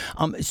record.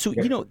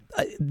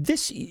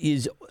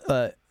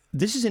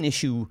 This is an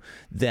issue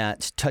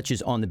that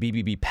touches on the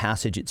BBB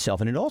passage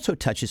itself, and it also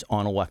touches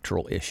on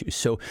electoral issues.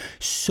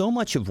 So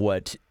much of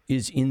what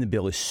is in the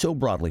bill is so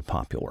broadly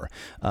popular.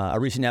 A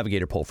recent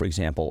Navigator poll, for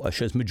example,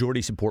 shows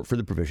majority support for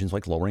the provisions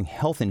like lowering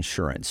health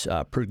insurance,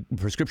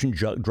 prescription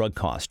drug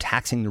costs,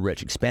 taxing the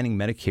rich, expanding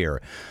Medicare.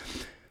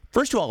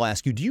 First of all, I'll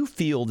ask you, do you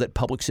feel that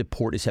public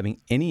support is having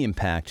any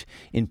impact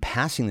in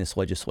passing this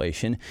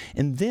legislation?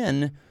 And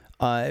then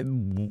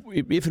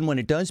if and when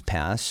it does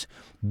pass,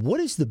 what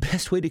is the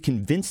best way to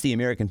convince the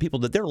American people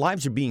that their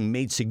lives are being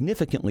made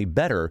significantly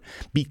better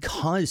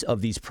because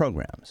of these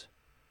programs?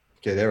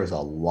 Okay, there was a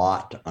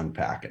lot to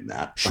unpack in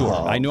that. Sure.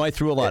 I know I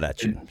threw a lot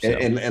at you.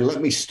 And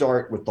let me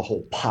start with the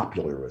whole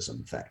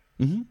popularism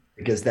thing,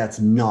 because that's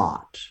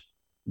not,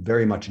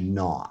 very much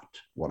not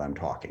what I'm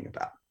talking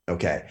about.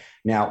 Okay.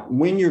 Now,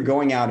 when you're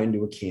going out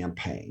into a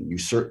campaign, you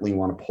certainly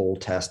want to poll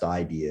test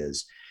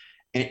ideas.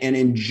 And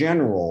in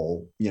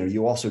general,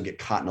 you also get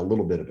caught in a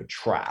little bit of a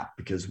trap,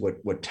 because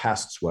what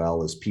tests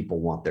well is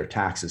people want their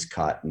taxes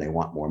cut and they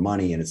want more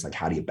money. And it's like,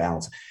 how do you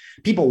balance?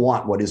 People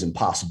want what is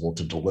impossible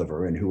to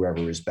deliver, and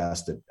whoever is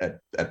best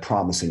at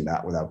promising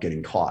that without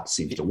getting caught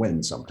seems to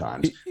win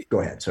sometimes. Go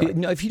ahead. Sorry.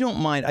 No, if you don't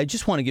mind, I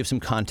just want to give some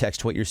context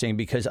to what you're saying,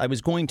 because I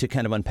was going to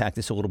kind of unpack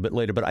this a little bit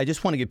later, but I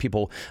just want to give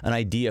people an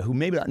idea who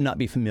may not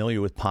be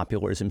familiar with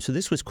popularism. So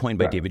this was coined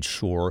by David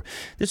Shore.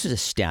 This is a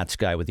stats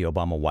guy with the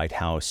Obama White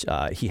House.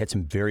 He had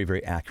some very,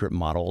 very accurate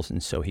models,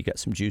 and so he got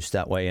some juice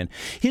that way. And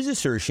his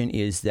assertion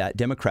is that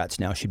Democrats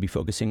now should be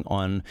focusing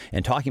on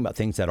and talking about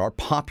things that are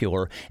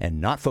popular, and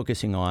not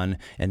focusing on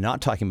and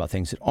not talking about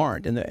things that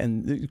aren't.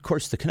 And of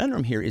course, the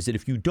conundrum here is that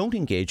if you don't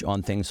engage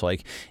on things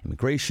like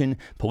immigration,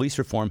 police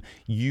reform,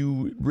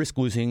 you risk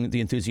losing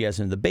the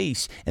enthusiasm of the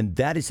base, and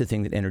that is the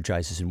thing that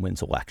energizes and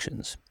wins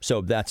elections.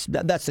 So that's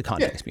the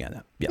context behind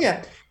that.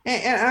 Yeah.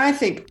 And I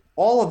think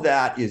all of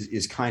that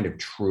is kind of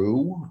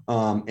true.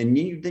 And then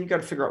you got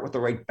to figure out what the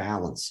right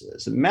balance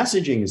is.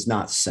 Messaging is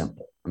not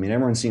simple. I mean,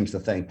 everyone seems to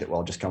think that,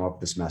 well, just come up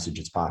with this message,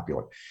 it's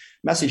popular.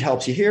 Message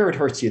helps you here, it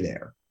hurts you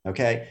there.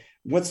 Okay.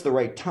 What's the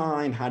right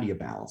time? How do you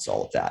balance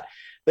all of that?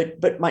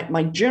 But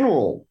my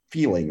general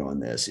feeling on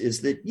this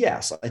is that,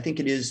 yes, I think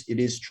it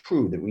is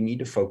true that we need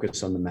to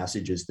focus on the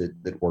messages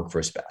that work for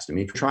us best. I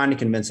mean, if you're trying to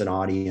convince an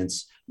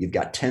audience, you've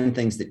got 10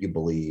 things that you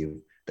believe.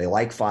 They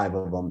like 5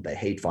 of them. They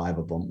hate 5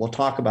 of them. We'll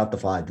talk about the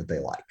 5 that they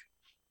like.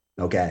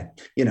 Okay.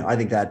 I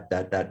think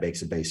that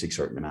makes a basic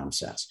certain amount of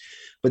sense.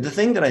 But the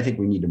thing that I think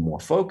we need to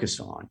more focus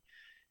on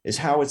is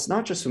how it's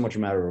not just so much a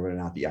matter of whether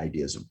or not the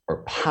ideas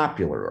are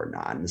popular or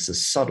not. And this is a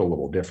subtle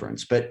little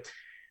difference, but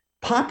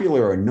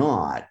popular or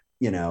not,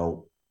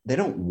 they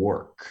don't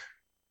work.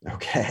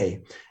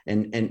 Okay.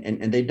 And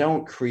they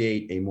don't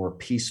create a more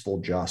peaceful,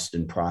 just,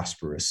 and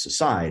prosperous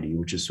society,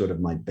 which is sort of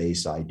my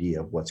base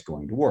idea of what's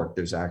going to work.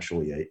 There's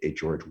actually a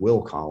George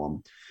Will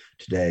column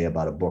today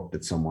about a book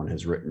that someone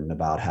has written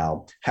about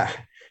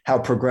how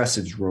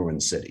progressives ruin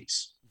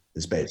cities,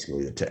 is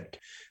basically the take.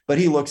 But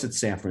he looks at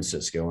San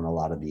Francisco and a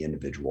lot of the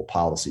individual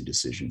policy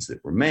decisions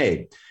that were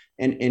made.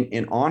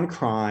 And on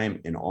crime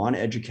and on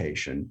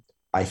education,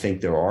 I think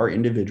there are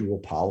individual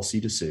policy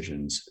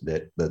decisions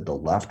that the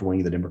left wing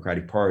of the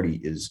Democratic Party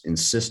is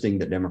insisting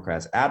that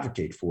Democrats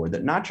advocate for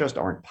that not just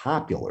aren't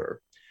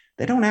popular,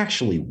 they don't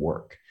actually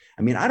work.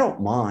 I mean, I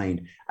don't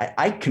mind.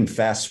 I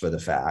confess for the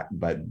fact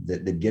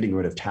that getting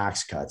rid of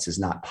tax cuts is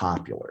not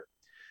popular.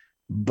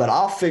 But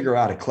I'll figure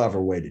out a clever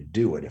way to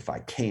do it if I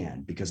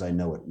can, because I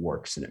know it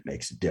works and it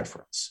makes a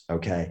difference.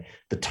 Okay.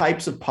 The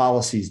types of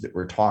policies that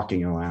we're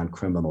talking around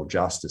criminal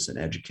justice and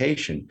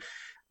education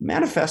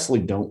manifestly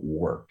don't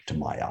work to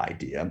my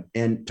idea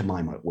and to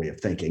my way of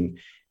thinking.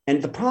 And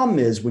the problem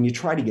is when you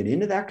try to get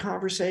into that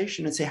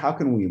conversation and say, how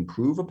can we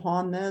improve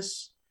upon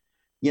this?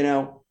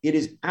 It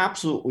is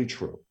absolutely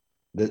true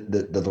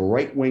that the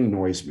right-wing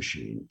noise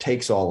machine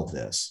takes all of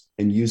this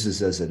and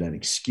uses as an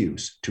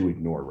excuse to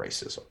ignore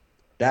racism.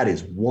 That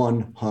is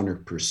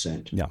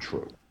 100%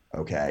 true.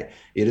 Okay.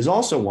 It is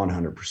also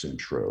 100%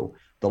 true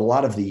that a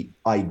lot of the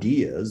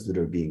ideas that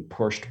are being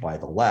pushed by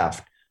the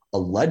left,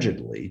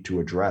 allegedly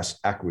to address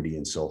equity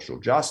and social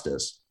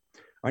justice,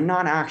 are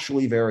not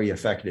actually very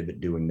effective at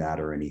doing that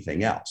or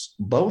anything else.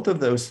 Both of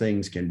those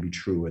things can be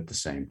true at the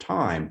same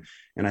time.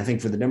 And I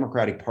think for the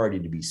Democratic Party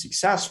to be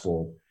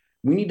successful,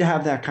 we need to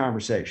have that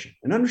conversation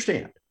and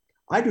understand.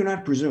 I do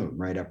not presume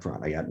right up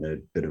front. I got in a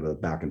bit of a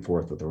back and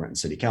forth with the Renton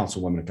City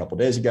Councilwoman a couple of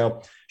days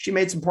ago. She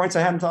made some points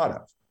I hadn't thought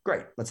of.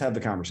 Great, let's have the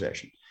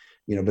conversation.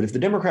 But if the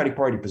Democratic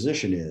Party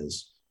position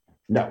is,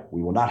 no,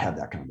 we will not have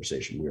that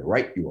conversation. We are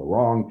right, you are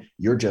wrong.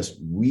 You're just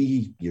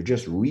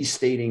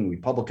restating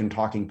Republican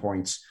talking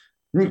points.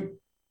 We're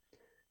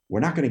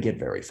not going to get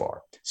very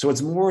far. So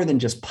it's more than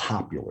just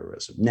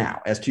popularism.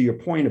 Now, as to your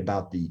point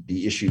about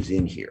the issues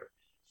in here,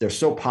 they're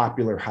so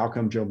popular. How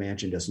come Joe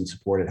Manchin doesn't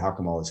support it? How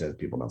come all these other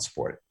people don't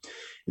support it?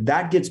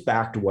 That gets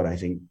back to what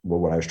I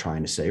was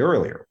trying to say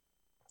earlier.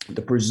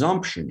 The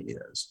presumption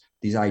is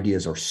these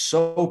ideas are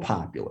so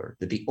popular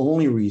that the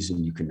only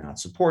reason you cannot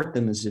support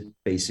them is if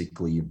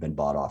basically you've been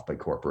bought off by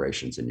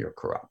corporations and you're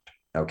corrupt.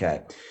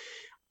 Okay.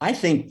 I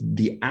think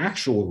the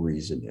actual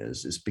reason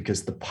is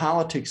because the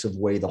politics of the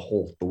way the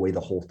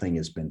whole thing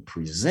has been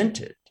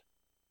presented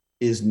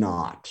is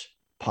not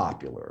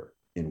popular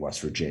in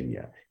West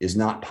Virginia, is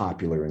not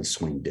popular in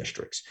swing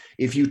districts.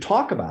 If you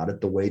talk about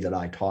it the way that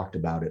I talked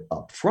about it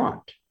up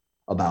front,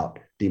 about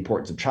the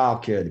importance of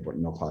childcare, the importance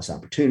of middle-class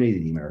opportunity,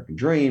 the American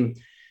dream,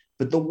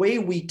 but the way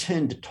we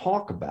tend to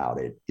talk about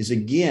it is,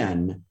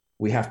 again,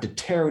 we have to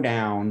tear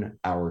down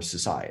our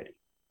society.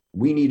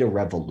 we need a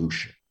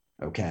revolution,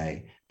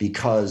 okay?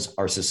 Because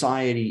our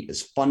society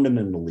is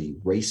fundamentally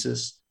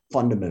racist,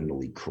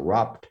 fundamentally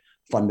corrupt,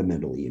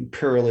 fundamentally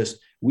imperialist.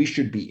 We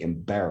should be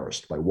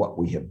embarrassed by what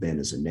we have been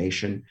as a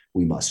nation.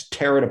 We must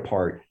tear it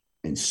apart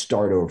and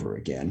start over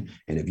again.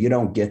 And if you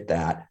don't get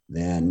that,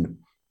 then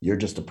you're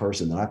just a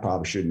person that I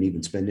probably shouldn't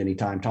even spend any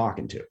time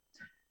talking to.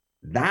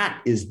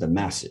 That is the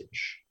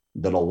message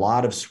that a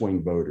lot of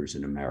swing voters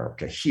in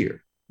America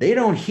hear. They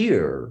don't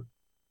hear,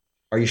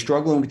 are you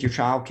struggling with your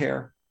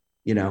childcare?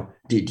 You know,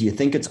 do you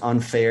think it's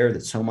unfair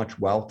that so much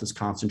wealth is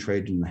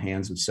concentrated in the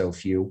hands of so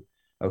few?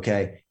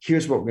 Okay,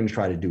 here's what we're going to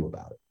try to do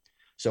about it.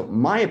 So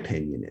my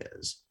opinion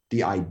is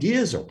the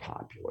ideas are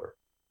popular.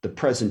 The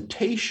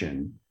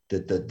presentation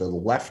that the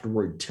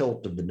leftward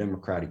tilt of the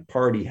Democratic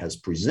Party has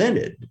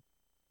presented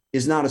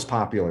is not as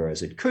popular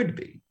as it could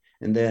be.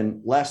 And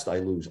then, lest I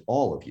lose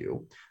all of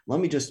you, let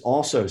me just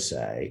also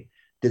say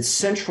that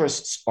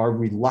centrists are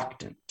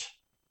reluctant,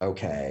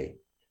 okay,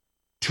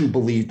 to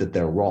believe that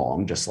they're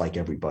wrong, just like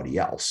everybody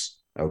else,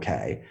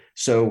 okay?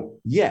 So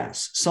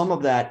yes, some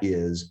of that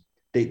is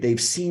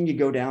they've seen you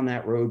go down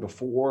that road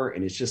before,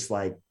 and it's just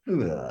like,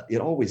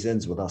 it always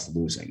ends with us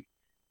losing.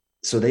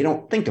 So they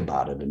don't think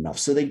about it enough.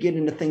 So they get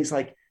into things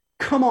like,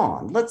 come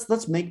on,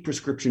 let's make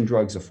prescription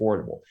drugs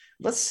affordable.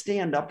 Let's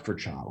stand up for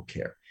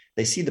childcare.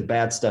 They see the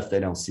bad stuff, they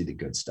don't see the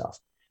good stuff.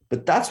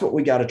 But that's what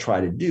we got to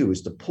try to do,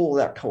 is to pull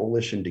that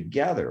coalition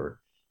together,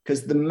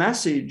 because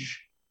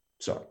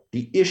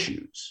the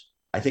issues,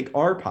 I think,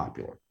 are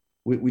popular.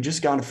 We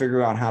just got to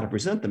figure out how to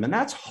present them. And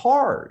that's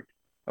hard,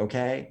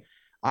 okay?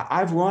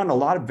 I've run a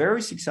lot of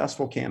very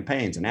successful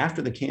campaigns. And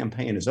after the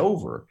campaign is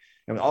over,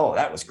 oh,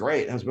 that was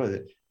great. That was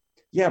good.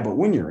 Yeah, but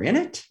when you're in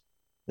it,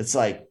 it's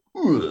like,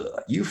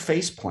 you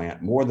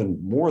faceplant more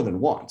than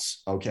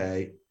once,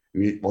 okay?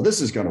 Well,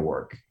 this is going to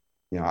work.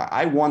 You know,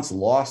 I once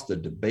lost a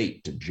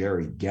debate to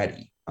Jerry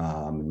Getty.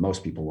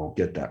 Most people won't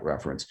get that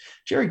reference.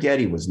 Jerry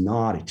Getty was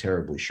not a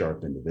terribly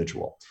sharp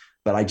individual,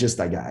 but I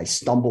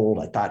stumbled.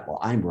 I thought, well,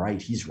 I'm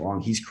right. He's wrong.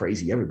 He's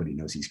crazy. Everybody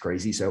knows he's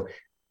crazy. So,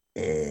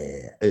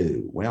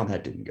 well,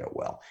 that didn't go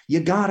well. You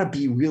got to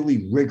be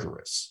really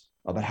rigorous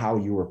about how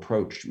you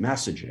approach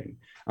messaging,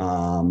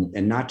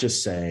 and not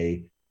just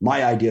say,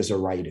 my ideas are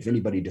right. If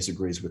anybody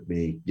disagrees with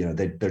me, you know,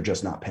 they're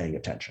just not paying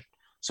attention.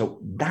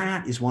 So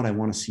that is what I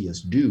want to see us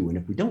do. And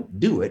if we don't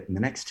do it in the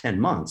next 10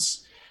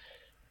 months,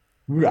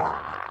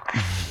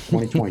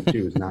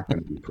 2022 is not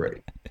going to be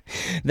pretty.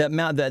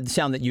 That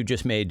sound that you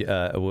just made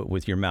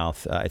with your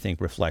mouth, I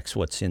think, reflects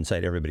what's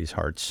inside everybody's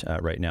hearts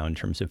right now in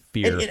terms of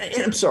fear.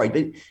 And I'm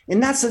sorry,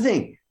 and that's the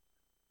thing.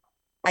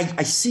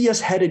 I see us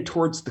headed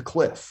towards the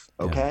cliff,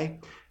 okay?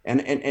 Yeah.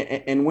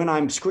 And when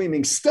I'm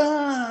screaming,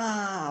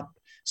 stop,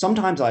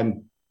 sometimes I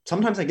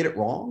get it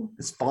wrong.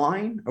 It's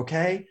fine,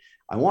 okay?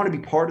 I want to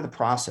be part of the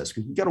process,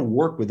 because we've got to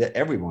work with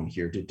everyone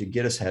here to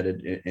get us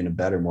headed in a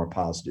better, more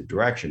positive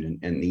direction.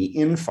 And the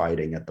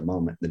infighting at the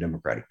moment in the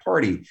Democratic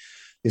Party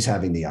is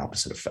having the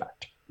opposite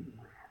effect.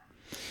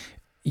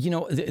 You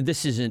know,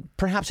 this isn't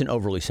perhaps an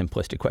overly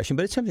simplistic question,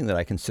 but it's something that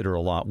I consider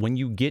a lot. When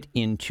you get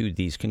into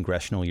these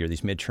congressional year,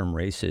 these midterm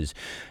races,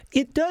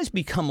 it does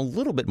become a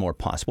little bit more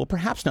possible,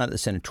 perhaps not at the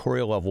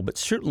senatorial level, but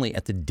certainly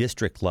at the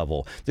district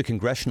level, the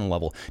congressional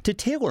level, to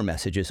tailor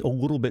messages a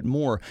little bit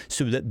more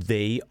so that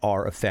they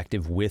are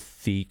effective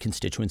with the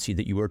constituency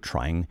that you are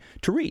trying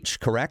to reach,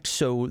 correct?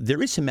 So there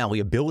is some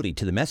malleability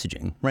to the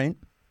messaging, right?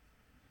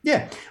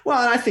 Yeah.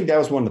 Well, and I think that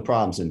was one of the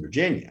problems in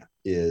Virginia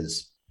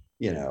is,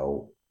 you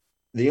know,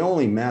 the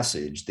only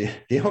message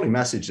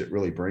that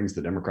really brings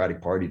the Democratic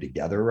Party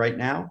together right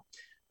now,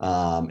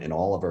 in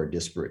all of our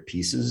disparate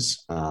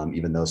pieces,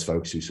 even those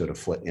folks who sort of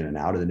flit in and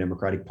out of the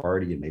Democratic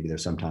Party, and maybe they're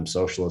sometimes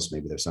socialists,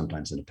 maybe they're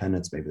sometimes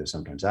independents, maybe they're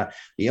sometimes that.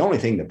 The only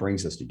thing that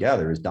brings us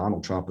together is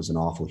Donald Trump is an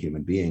awful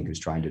human being who's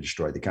trying to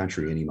destroy the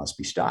country, and he must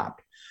be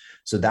stopped.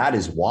 So that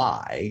is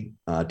why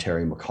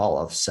Terry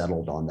McAuliffe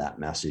settled on that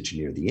message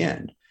near the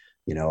end.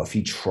 You know, if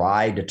he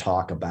tried to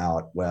talk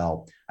about,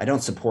 well, I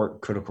don't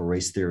support critical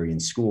race theory in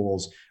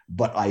schools,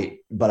 but I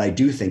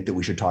do think that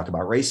we should talk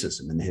about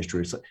racism in the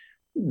history. It's like,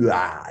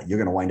 you're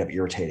going to wind up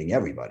irritating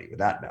everybody with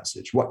that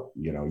message. What,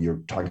 you know,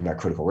 you're talking about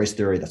critical race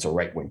theory. That's a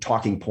right-wing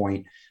talking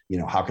point. You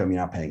know, how come you're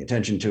not paying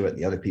attention to it?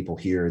 The other people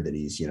hear that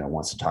he's, you know,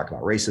 wants to talk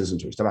about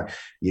racism. So he's talking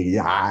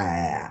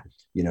about,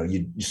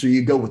 so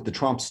you go with the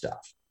Trump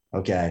stuff.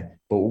 Okay.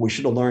 But what we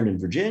should have learned in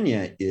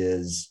Virginia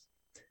is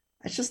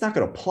it's just not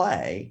going to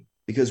play.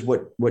 Because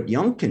what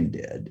Youngkin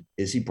did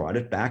is he brought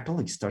it back to,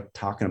 like, start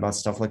talking about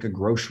stuff like a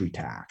grocery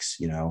tax.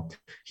 You know,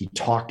 he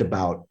talked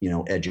about, you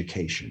know,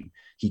 education.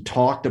 He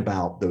talked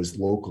about those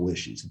local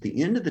issues. At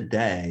the end of the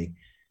day,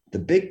 the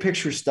big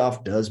picture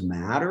stuff does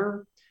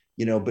matter,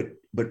 you know,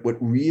 but what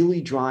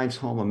really drives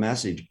home a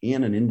message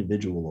in an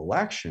individual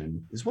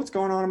election is what's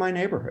going on in my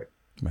neighborhood.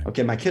 Right.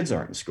 Okay, my kids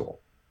aren't in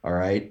school. All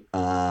right.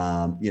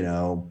 You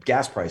know,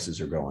 gas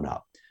prices are going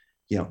up.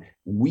 You know,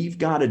 we've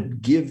got to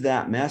give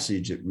that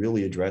message that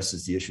really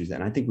addresses the issues.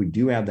 And I think we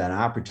do have that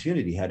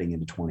opportunity heading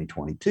into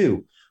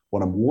 2022.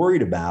 What I'm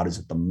worried about is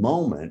at the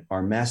moment,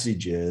 our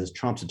message is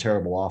Trump's a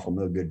terrible, awful,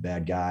 no good,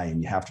 bad guy,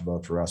 and you have to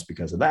vote for us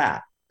because of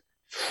that.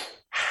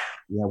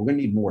 Yeah, we're going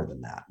to need more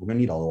than that. We're going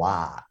to need a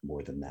lot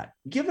more than that,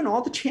 given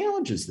all the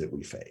challenges that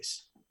we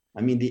face.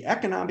 I mean, the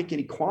economic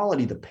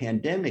inequality, the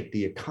pandemic,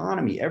 the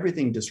economy,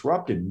 everything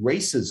disrupted,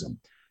 racism.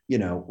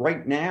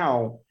 Right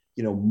now,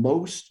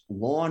 most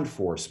law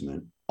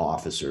enforcement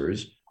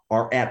officers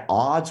are at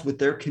odds with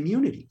their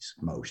communities.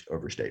 Most,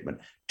 overstatement.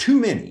 Too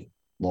many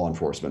law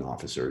enforcement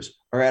officers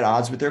are at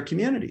odds with their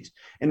communities.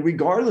 And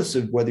regardless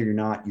of whether or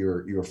not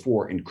you're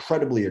for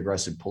incredibly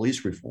aggressive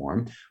police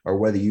reform, or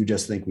whether you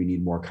just think we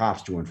need more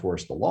cops to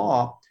enforce the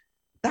law,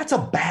 that's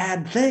a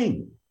bad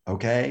thing.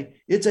 Okay.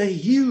 It's a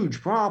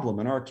huge problem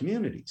in our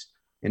communities.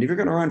 And if you're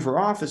going to run for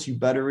office, you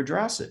better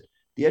address it.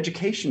 The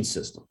education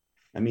system.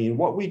 I mean,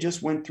 what we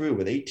just went through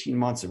with 18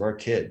 months of our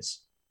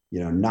kids,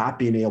 not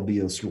being able to be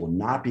in school,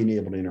 not being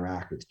able to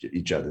interact with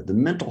each other, the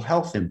mental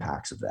health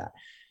impacts of that.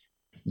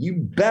 You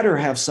better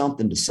have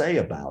something to say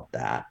about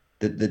that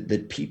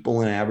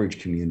people in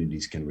average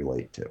communities can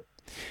relate to.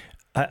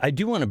 I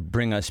do want to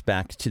bring us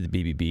back to the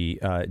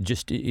BBB,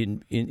 just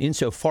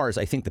insofar as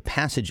I think the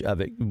passage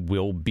of it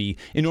will be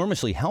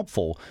enormously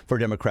helpful for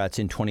Democrats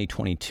in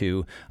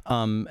 2022.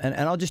 And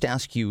I'll just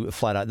ask you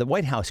flat out, the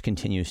White House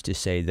continues to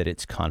say that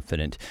it's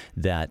confident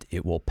that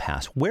it will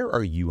pass. Where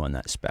are you on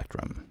that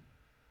spectrum?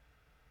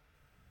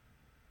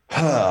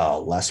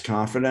 Less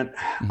confident.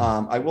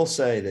 I will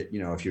say that,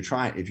 if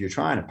you're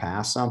trying to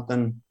pass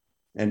something,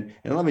 and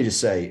let me just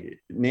say,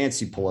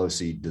 Nancy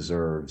Pelosi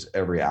deserves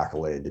every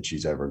accolade that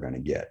she's ever going to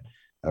get.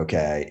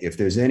 Okay. If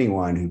there's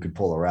anyone who could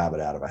pull a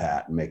rabbit out of a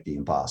hat and make the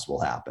impossible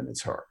happen,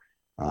 it's her.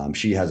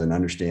 She has an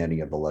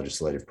understanding of the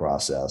legislative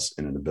process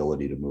and an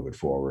ability to move it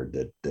forward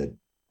that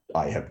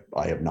I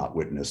have not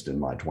witnessed in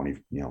my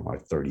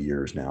 30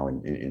 years now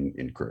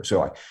in career.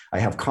 So I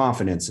have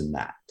confidence in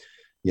that,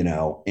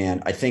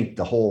 and I think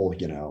the whole,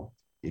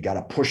 you got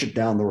to push it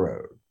down the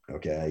road.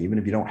 Okay. Even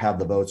if you don't have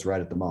the votes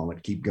right at the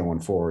moment, keep going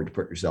forward to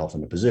put yourself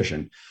in a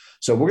position.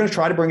 So we're going to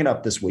try to bring it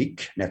up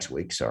next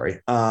week.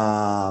 Sorry.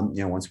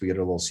 Once we get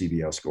a little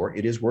CBO score.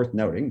 It is worth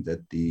noting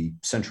that the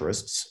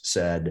centrists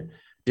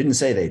didn't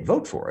say they'd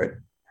vote for it.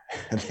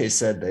 They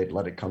said they'd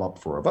let it come up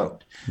for a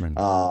vote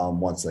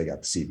once they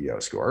got the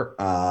CBO score,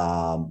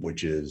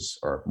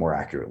 or more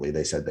accurately,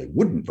 they said they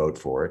wouldn't vote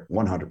for it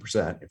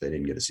 100% if they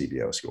didn't get a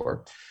CBO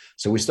score.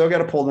 So we still got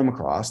to pull them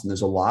across. And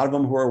there's a lot of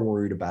them who are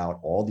worried about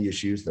all the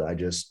issues that I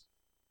just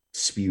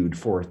spewed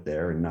forth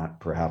there, and not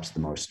perhaps the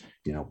most,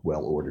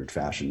 well-ordered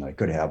fashion that I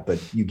could have, but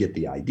you get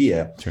the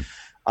idea. Sure.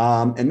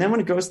 And then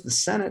when it goes to the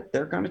Senate,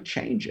 they're going to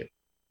change it.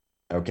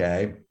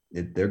 Okay.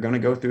 They're going to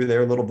go through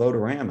their little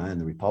vote-orama, and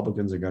the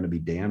Republicans are going to be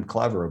damn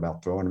clever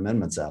about throwing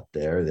amendments out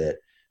there that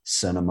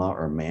Sinema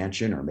or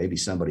Manchin or maybe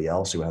somebody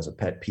else who has a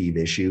pet peeve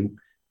issue,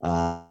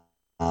 and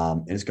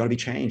it's going to be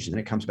changed. And then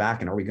it comes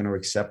back, and are we going to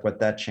accept what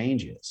that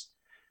change is?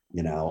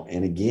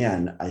 And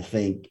again, I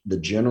think the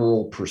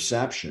general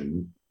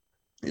perception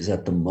is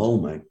at the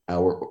moment,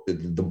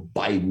 the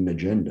Biden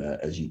agenda,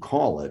 as you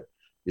call it,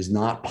 is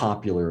not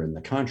popular in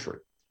the country.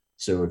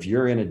 So if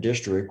you're in a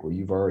district where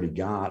you've already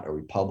got a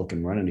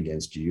Republican running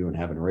against you and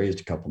haven't raised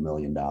a couple $1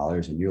 million,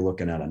 and you're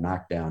looking at a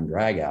knockdown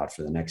drag out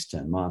for the next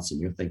 10 months, and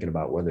you're thinking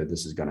about whether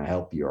this is going to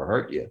help you or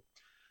hurt you,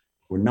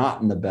 we're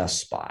not in the best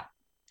spot.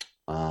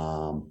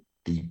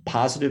 The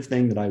positive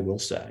thing that I will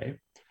say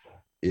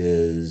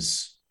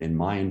is, in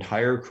my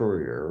entire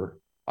career,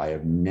 I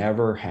have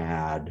never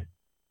had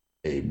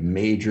a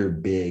major,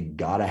 big,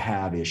 gotta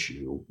have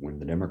issue when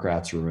the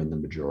Democrats were in the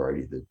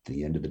majority that at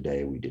the end of the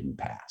day, we didn't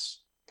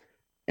pass.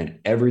 And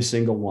every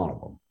single one of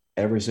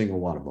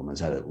them has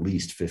had at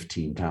least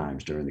 15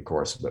 times during the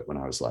course of it when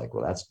I was like,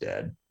 well, that's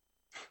dead.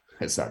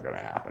 It's not going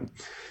to happen.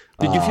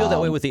 Did you feel that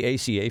way with the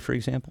ACA, for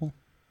example?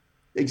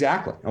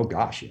 Exactly. Oh,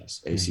 gosh,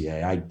 yes.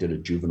 ACA. I did a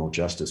juvenile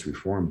justice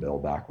reform bill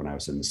back when I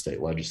was in the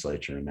state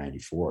legislature in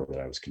 94 that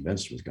I was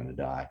convinced was going to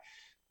die.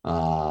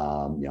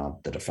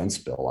 The defense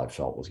bill I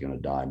felt was going to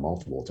die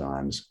multiple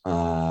times.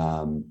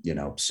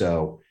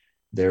 So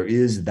there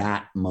is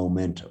that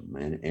momentum.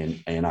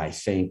 And I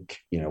think,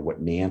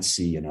 what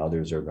Nancy and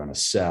others are going to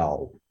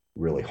sell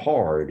really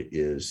hard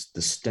is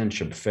the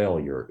stench of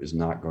failure is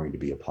not going to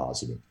be a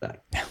positive thing.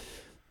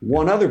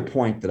 One other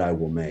point that I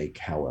will make,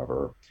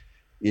 however,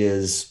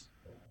 is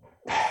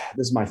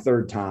this is my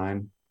third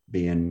time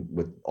being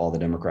with all the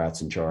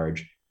Democrats in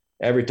charge.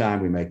 Every time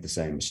we make the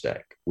same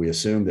mistake. We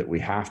assume that we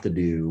have to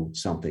do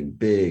something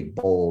big,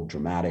 bold,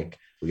 dramatic.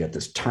 We got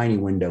this tiny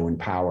window in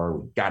power.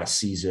 We've got to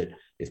seize it.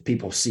 If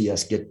people see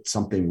us get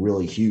something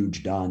really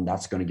huge done,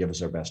 that's going to give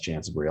us our best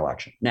chance of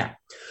re-election. Now,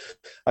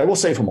 I will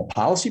say from a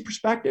policy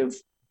perspective,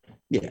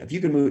 if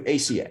you can move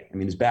ACA,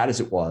 as bad as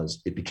it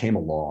was, it became a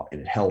law and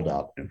it held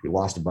up. And if we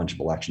lost a bunch of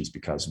elections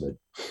because of it,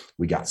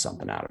 we got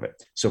something out of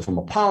it. So from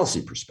a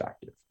policy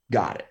perspective,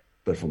 got it.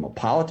 But from a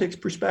politics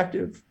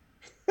perspective,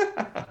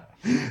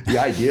 The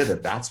idea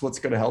that that's what's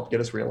going to help get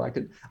us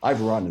reelected.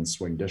 I've run in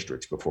swing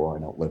districts before. I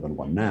don't live in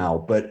one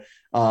now, but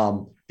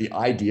the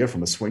idea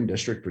from a swing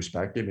district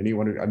perspective, I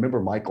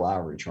remember Mike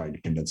Lowry trying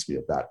to convince me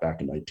of that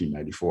back in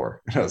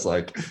 1994. And I was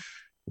like,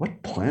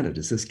 what planet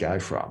is this guy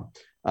from?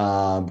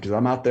 Because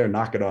I'm out there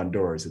knocking on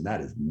doors, and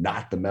that is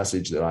not the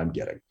message that I'm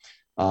getting.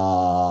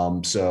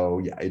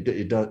 So yeah,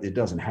 it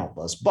doesn't help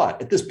us.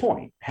 But at this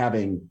point,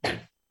 having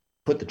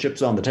put the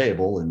chips on the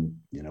table, and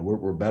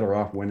we're better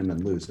off winning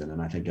than losing,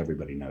 and I think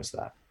everybody knows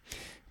that.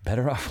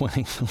 Better off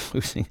winning than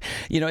losing.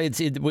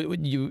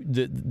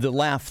 The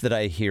laugh that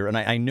I hear, and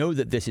I know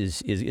that this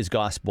is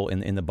gospel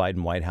in the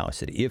Biden White House,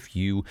 that if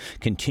you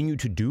continue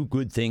to do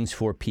good things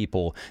for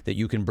people, that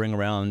you can bring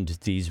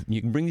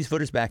these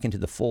voters back into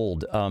the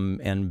fold.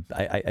 And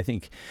I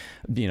think,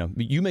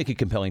 you make a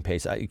compelling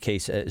case.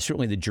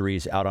 Certainly the jury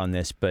is out on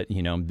this, but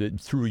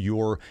through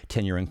your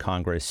tenure in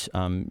Congress,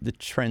 the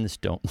trends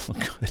don't look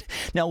good.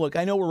 Now, look,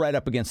 I know we're right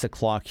up against the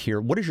clock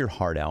here. What is your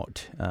heart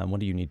out? What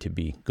do you need to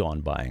be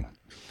gone by?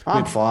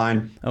 I'm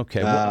fine.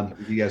 Okay.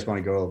 If you guys want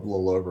to go a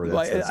little over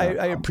that.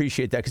 I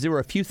appreciate that, because there were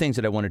a few things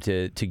that I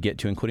wanted to get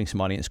to, including some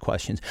audience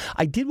questions.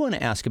 I did want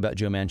to ask about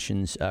Joe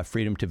Manchin's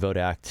Freedom to Vote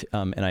Act.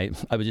 And I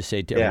would just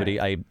say to everybody,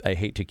 I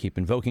hate to keep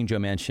invoking Joe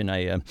Manchin.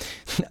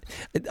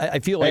 I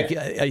feel like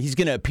he's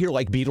going to appear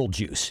like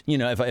Beetlejuice,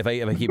 if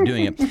I keep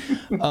doing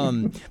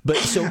it. But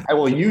so I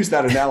will use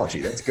that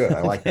analogy. That's good.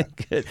 I like that.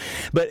 Good.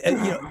 But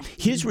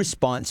his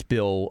response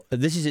bill,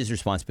 this is his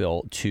response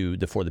bill to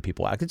the For the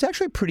People Act. It's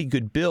actually a pretty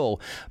good bill.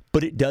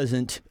 But it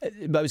doesn't,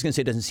 I was going to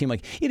say it doesn't seem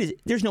like it is.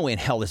 There's no way in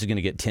hell this is going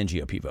to get 10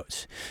 GOP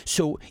votes.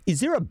 So is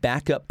there a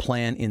backup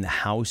plan in the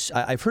House?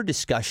 I've heard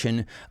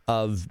discussion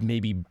of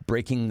maybe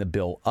breaking the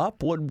bill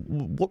up. What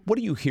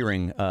are you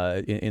hearing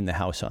in the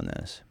House on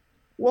this?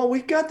 Well,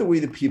 we've got the We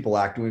the People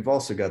Act, and we've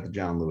also got the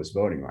John Lewis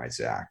Voting Rights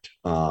Act,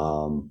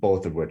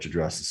 both of which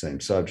address the same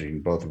subject,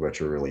 and both of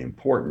which are really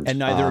important. And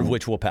neither of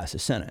which will pass the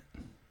Senate.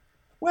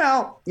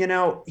 Well,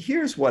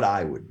 here's what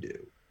I would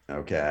do,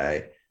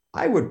 okay?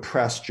 I would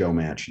press Joe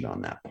Manchin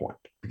on that point,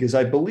 because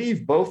I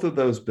believe both of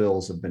those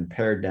bills have been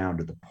pared down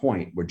to the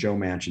point where Joe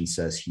Manchin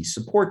says he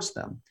supports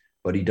them,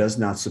 but he does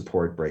not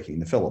support breaking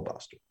the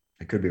filibuster.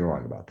 I could be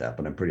wrong about that,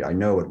 but I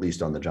know at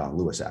least on the John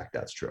Lewis Act,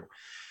 that's true.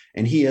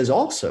 And he has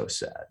also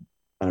said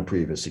on a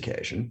previous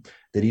occasion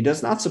that he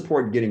does not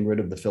support getting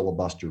rid of the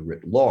filibuster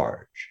writ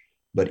large.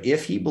 But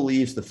if he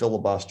believes the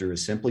filibuster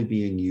is simply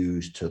being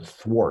used to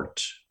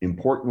thwart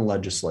important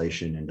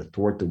legislation and to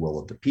thwart the will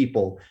of the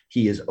people,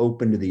 he is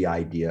open to the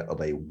idea of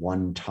a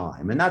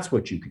one-time, and that's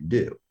what you can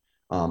do,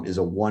 is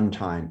a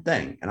one-time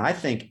thing. And I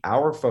think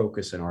our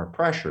focus and our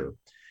pressure,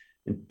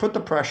 and put the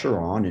pressure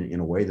on in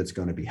a way that's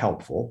going to be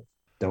helpful.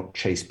 Don't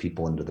chase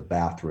people into the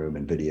bathroom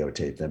and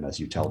videotape them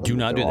as you tell them. Do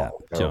not do that.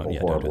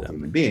 Horrible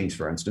human beings,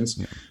 for instance.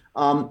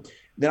 Yeah.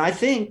 Then I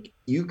think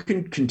you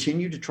can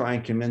continue to try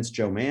and convince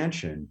Joe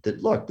Manchin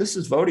that, look, this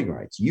is voting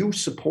rights. You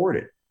support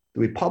it.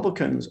 The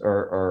Republicans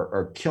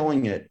are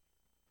killing it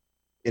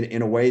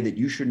in a way that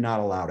you should not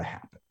allow to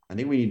happen. I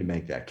think we need to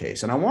make that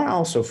case. And I want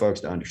also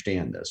folks to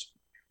understand this.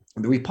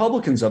 The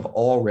Republicans have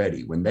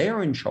already, when they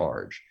are in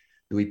charge,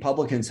 the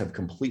Republicans have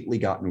completely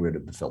gotten rid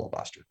of the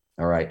filibuster.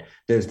 All right.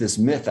 There's this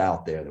myth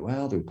out there that,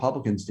 well, the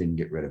Republicans didn't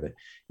get rid of it.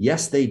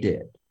 Yes, they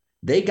did.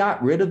 They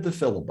got rid of the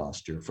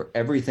filibuster for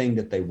everything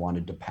that they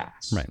wanted to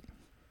pass. Right.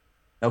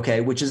 Okay,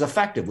 which is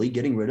effectively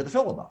getting rid of the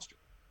filibuster.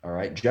 All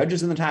right.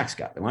 Judges and the tax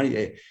cut.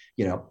 They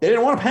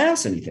didn't want to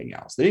pass anything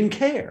else. They didn't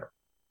care.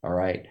 All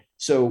right.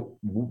 So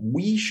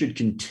we should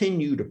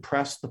continue to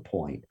press the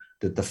point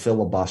that the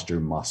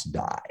filibuster must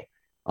die.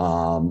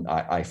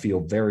 I feel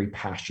very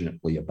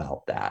passionately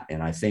about that.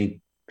 And I think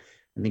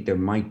there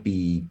might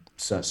be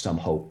some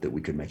hope that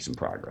we could make some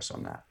progress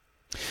on that.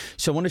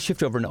 So I want to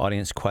shift over to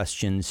audience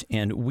questions,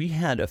 and we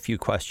had a few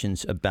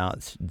questions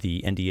about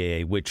the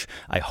NDAA, which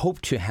I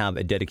hope to have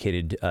a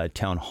dedicated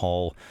town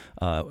hall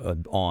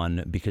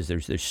on, because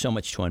there's so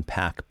much to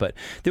unpack. But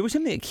there was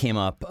something that came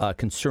up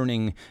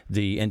concerning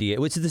the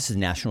NDAA. This is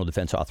National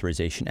Defense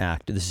Authorization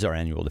Act. This is our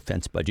annual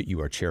defense budget.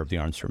 You are chair of the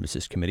Armed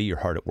Services Committee. You're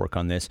hard at work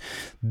on this.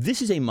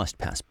 This is a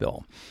must-pass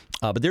bill.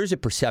 But there is a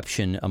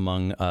perception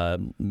among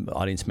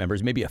audience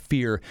members, maybe a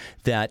fear,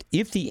 that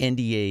if the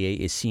NDAA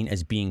is seen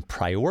as being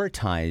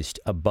prioritized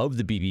above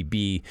the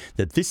BBB,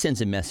 that this sends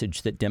a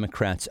message that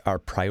Democrats are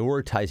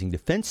prioritizing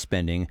defense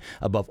spending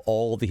above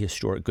all the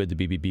historic good the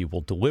BBB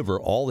will deliver,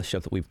 all the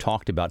stuff that we've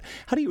talked about.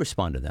 How do you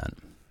respond to that?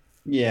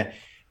 Yeah.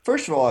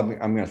 First of all, I'm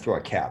going to throw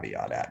a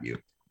caveat at you.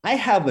 I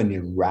have an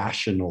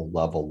irrational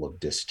level of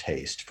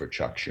distaste for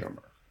Chuck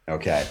Schumer.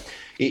 Okay.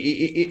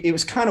 It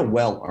was kind of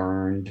well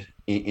earned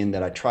in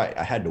that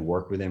I had to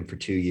work with him for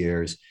 2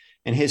 years.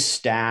 And his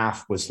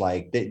staff was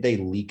like, they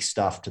leak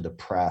stuff to the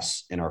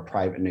press in our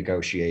private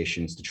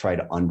negotiations to try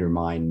to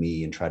undermine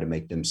me and try to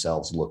make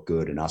themselves look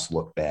good and us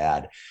look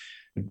bad.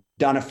 We've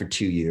done it for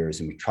 2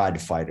 years, and we tried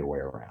to fight our way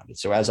around it.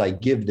 So as I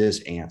give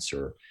this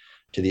answer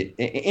and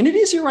it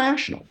is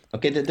irrational.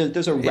 Okay,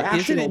 there's a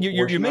rational.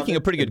 You're making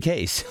a pretty good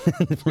case.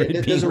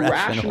 There's a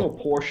rational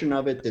portion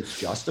of it that's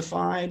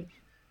justified.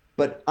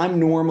 But I'm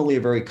normally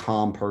a very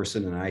calm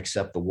person and I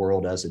accept the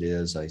world as it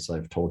is. As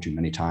I've told you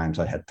many times,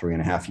 I had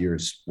 3.5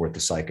 years worth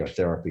of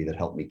psychotherapy that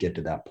helped me get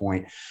to that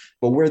point.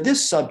 But where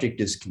this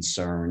subject is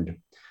concerned,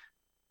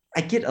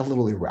 I get a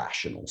little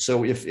irrational.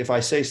 So if I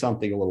say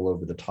something a little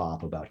over the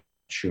top about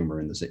Schumer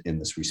in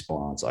this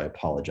response, I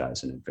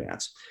apologize in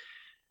advance.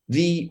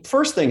 The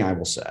first thing I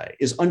will say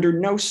is under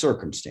no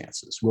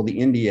circumstances will the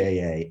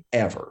NDAA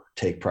ever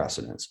take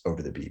precedence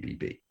over the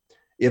BBB.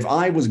 If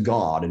I was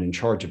God and in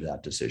charge of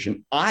that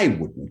decision, I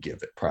wouldn't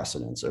give it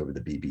precedence over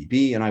the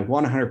BBB. And I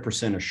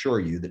 100% assure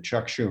you that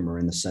Chuck Schumer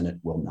in the Senate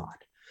will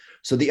not.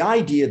 So the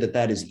idea that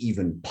that is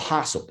even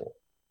possible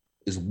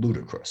is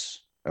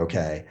ludicrous.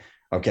 Okay.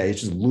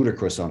 It's just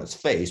ludicrous on its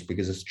face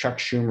because it's Chuck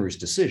Schumer's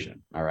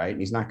decision. All right. And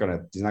he's not going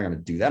to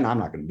do that. And I'm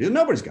not going to do it.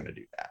 Nobody's going to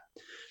do that.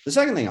 The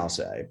second thing I'll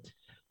say,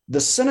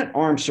 the Senate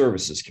Armed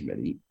Services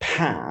Committee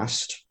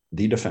passed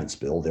the defense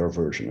bill, their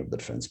version of the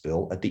defense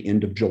bill, at the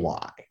end of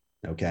July.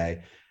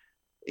 Okay.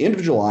 End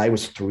of July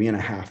was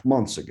 3.5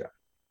 months ago.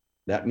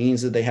 That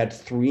means that they had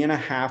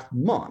 3.5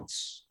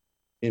 months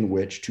in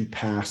which to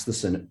pass the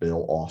Senate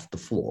bill off the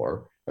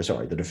floor,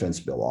 the defense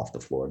bill off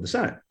the floor of the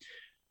Senate.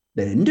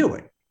 They didn't do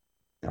it.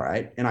 All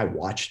right. And I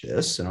watched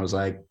this and I was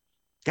like,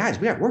 guys,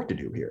 we got work to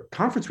do here.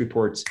 Conference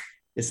reports,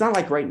 it's not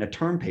like writing a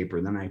term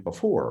paper the night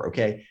before.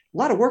 Okay. A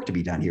lot of work to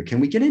be done here. Can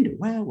we get into it?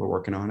 Well, we're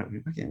working on it.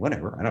 Okay,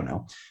 whatever. I don't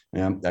know.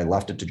 I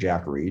left it to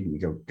Jack Reed and we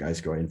go, guys,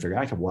 go ahead and figure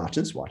out. I can watch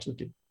this.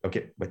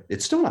 Okay. But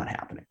it's still not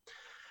happening.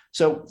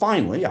 So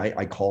finally,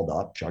 I called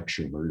up Chuck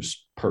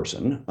Schumer's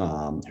person,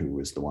 who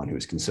was the one who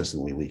was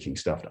consistently leaking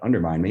stuff to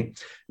undermine me,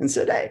 and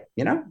said, hey,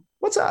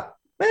 what's up?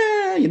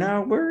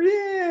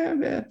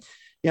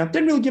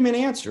 Didn't really give me an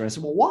answer. And I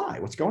said, well, why?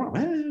 What's going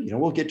on?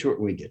 We'll get to it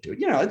when we get to it.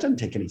 It doesn't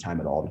take any time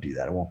at all to do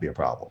that. It won't be a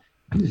problem.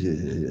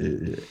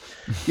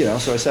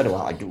 So I said,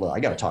 well, I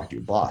got to talk to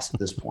your boss at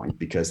this point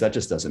because that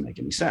just doesn't make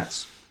any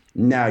sense.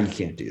 Now you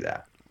can't do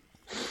that.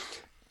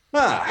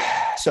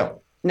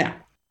 So now,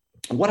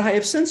 what I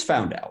have since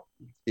found out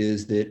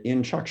is that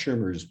in Chuck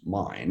Schumer's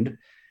mind,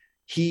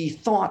 he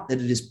thought that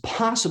it is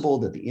possible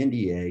that the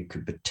NDA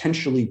could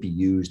potentially be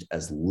used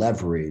as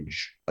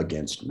leverage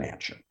against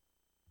Manchin.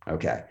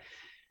 Okay.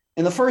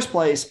 In the first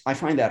place, I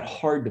find that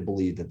hard to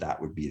believe that that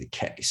would be the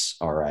case.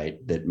 All right.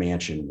 That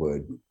Manchin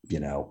would, I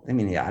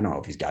don't know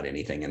if he's got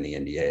anything in the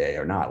NDAA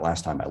or not.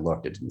 Last time I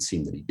looked, it didn't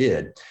seem that he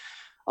did.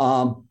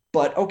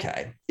 But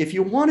okay, if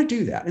you want to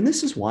do that, and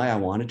this is why I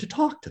wanted to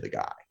talk to the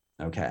guy,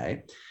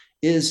 okay,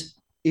 is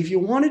if you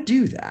want to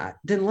do that,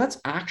 then let's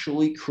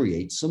actually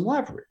create some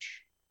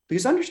leverage.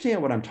 Because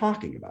understand what I'm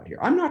talking about here.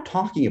 I'm not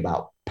talking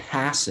about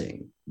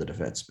passing the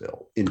defense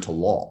bill into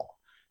law.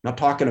 I'm not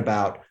talking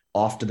about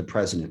off to the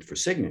president for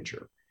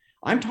signature.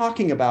 I'm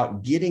talking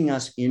about getting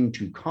us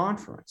into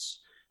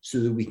conference so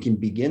that we can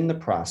begin the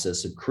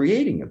process of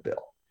creating a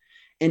bill.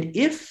 And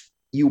if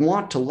you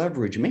want to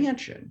leverage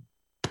Manchin,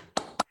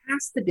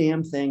 pass the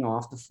damn thing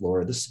off the floor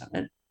of the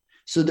Senate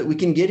so that we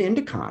can get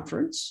into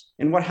conference.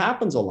 And what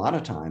happens a lot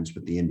of times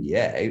with the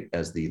NDA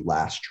as the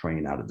last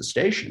train out of the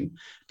station,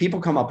 people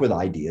come up with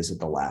ideas at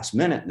the last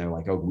minute and they're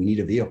like, oh, we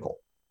need a vehicle.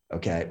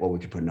 Okay, well, we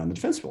could put it on the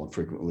defense bill, and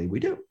frequently we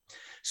do.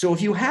 So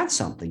if you had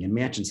something and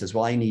Manchin says,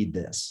 well, I need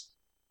this.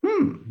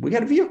 We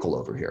got a vehicle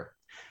over here.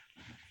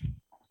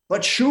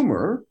 But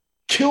Schumer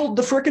killed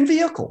the frickin'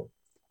 vehicle.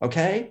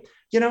 Okay.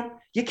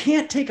 You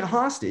can't take a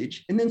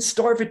hostage and then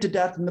starve it to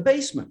death in the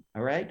basement.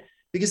 All right.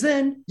 Because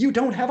then you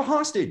don't have a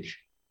hostage.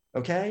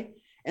 Okay.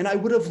 And I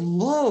would have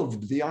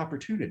loved the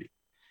opportunity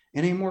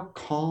in a more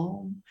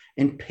calm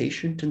and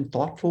patient and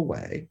thoughtful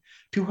way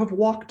to have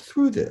walked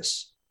through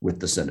this with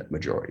the Senate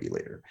Majority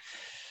Leader.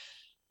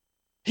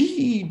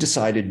 He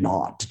decided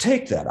not to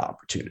take that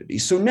opportunity.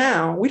 So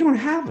now we don't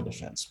have a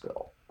defense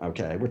bill.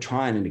 Okay. We're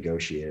trying to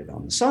negotiate it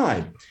on the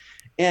side.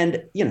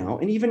 And,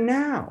 and even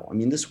now,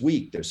 this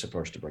week, they're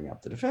supposed to bring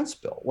up the defense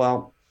bill.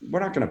 Well, we're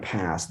not going to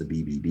pass the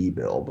BBB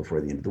bill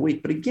before the end of the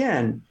week. But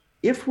again,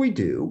 if we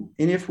do,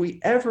 and if we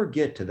ever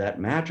get to that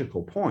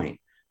magical point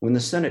when the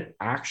Senate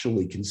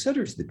actually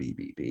considers the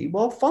BBB,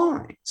 well,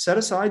 fine, set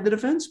aside the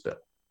defense bill.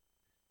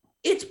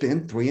 It's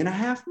been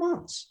 3.5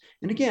 months.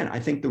 And again, I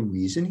think the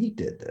reason he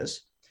did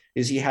this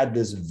is he had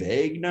this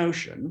vague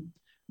notion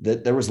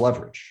that there was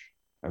leverage.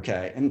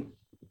 Okay.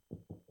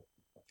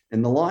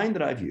 And the line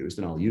that I've used,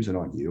 and I'll use it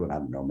on you, and I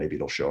don't know, maybe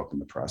it'll show up in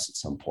the press at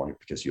some point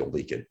because you'll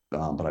leak it,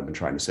 but I've been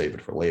trying to save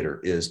it for later,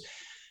 is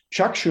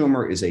Chuck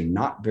Schumer is a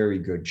not very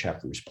good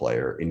checkers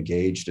player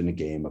engaged in a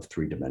game of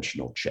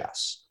three-dimensional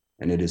chess.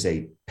 And it is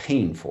a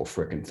painful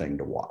frickin' thing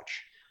to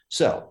watch.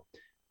 So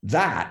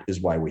that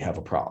is why we have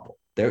a problem.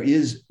 There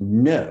is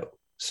no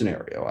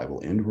scenario, I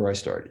will end where I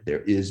started.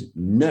 There is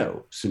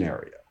no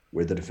scenario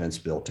where the defense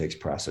bill takes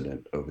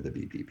precedent over the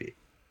BBB.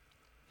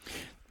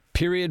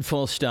 Period,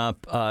 full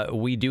stop.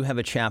 We do have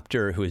a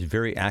chapter who is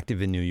very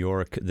active in New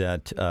York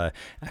that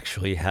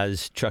actually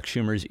has Chuck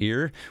Schumer's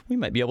ear. We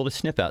might be able to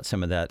snip out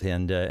some of that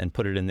and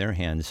put it in their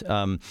hands.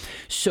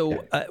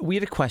 We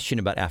had a question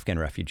about Afghan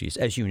refugees.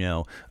 As you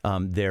know,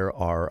 there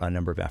are a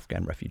number of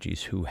Afghan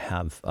refugees who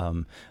have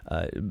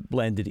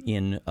landed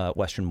in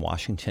Western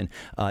Washington.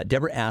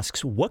 Deborah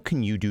asks, what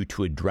can you do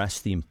to address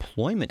the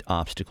employment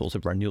obstacles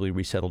of our newly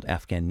resettled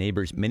Afghan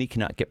neighbors? Many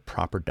cannot get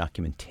proper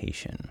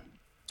documentation.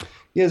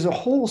 Yeah, there's a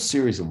whole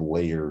series of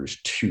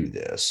layers to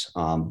this.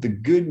 The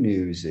good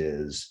news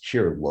is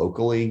here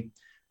locally,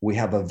 we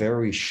have a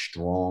very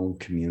strong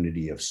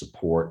community of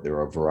support. There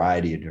are a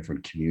variety of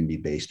different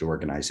community-based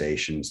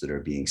organizations that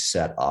are being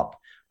set up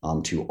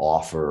to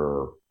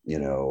offer,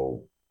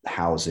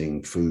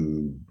 housing,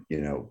 food,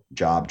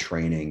 job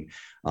training,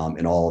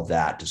 and all of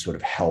that to sort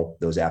of help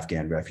those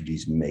Afghan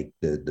refugees make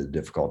the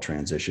difficult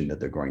transition that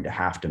they're going to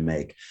have to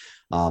make.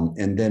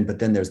 But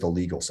then there's the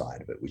legal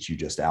side of it, which you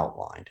just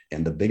outlined.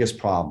 And the biggest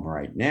problem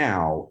right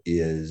now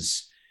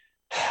is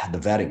the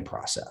vetting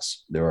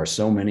process. There are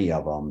so many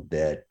of them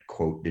that,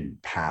 quote,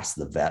 didn't pass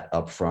the vet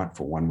up front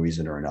for one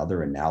reason or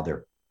another, and now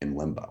they're in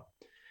limbo.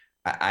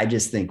 I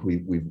just think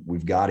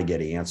we've got to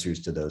get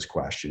answers to those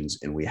questions,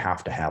 and we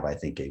have to have, I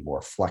think, a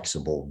more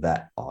flexible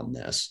vet on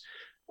this,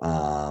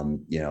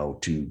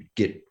 to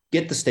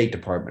get the State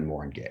Department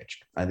more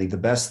engaged. I think the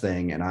best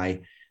thing, and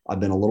I've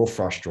been a little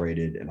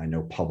frustrated, and I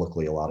know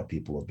publicly a lot of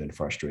people have been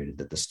frustrated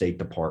that the State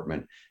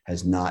Department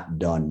has not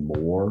done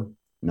more,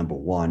 number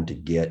one, to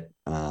get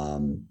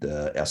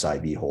the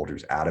SIV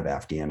holders out of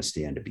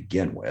Afghanistan to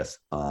begin with.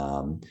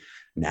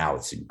 Now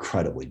it's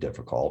incredibly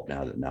difficult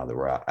now that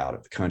we're out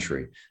of the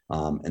country.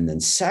 And then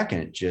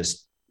second,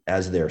 just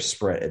as they're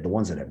spread, the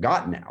ones that have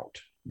gotten out,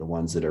 the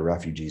ones that are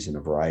refugees in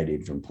a variety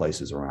of different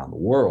places around the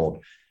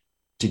world,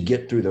 to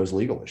get through those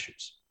legal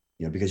issues.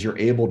 Because you're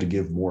able to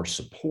give more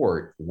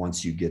support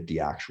once you get the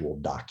actual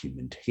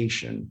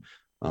documentation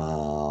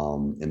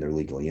and they're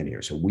legally in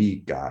here. So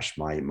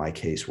my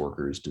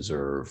caseworkers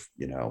deserve,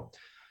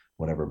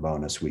 whatever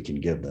bonus we can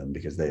give them,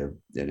 because they have,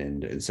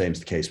 and the same is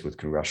the case with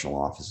congressional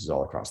offices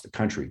all across the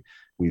country.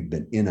 We've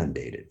been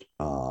inundated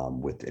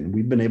and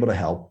we've been able to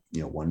help,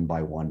 one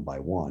by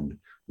one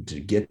to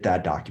get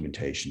that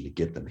documentation, to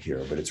get them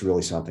here. But it's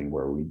really something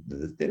where and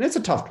it's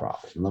a tough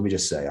problem. And let me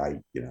just say, I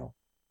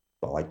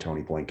like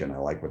Tony Blinken. I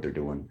like what they're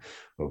doing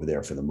over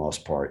there for the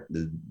most part.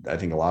 I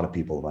think a lot of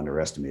people have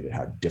underestimated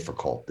how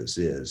difficult this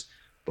is,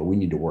 but we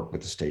need to work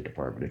with the State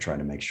Department to try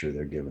to make sure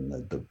they're given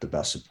the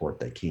best support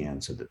they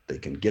can so that they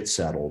can get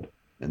settled.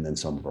 And then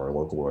some of our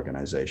local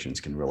organizations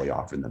can really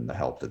offer them the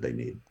help that they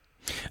need.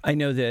 I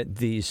know that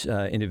these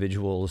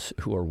individuals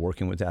who are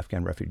working with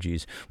Afghan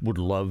refugees would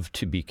love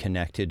to be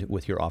connected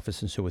with your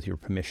office. And so with your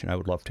permission, I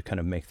would love to kind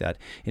of make that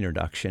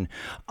introduction.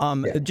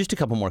 Just a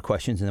couple more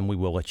questions, and then we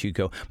will let you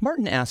go.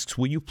 Martin asks,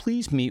 will you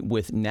please meet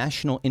with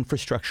National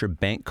Infrastructure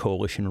Bank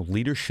Coalition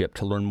leadership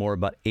to learn more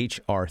about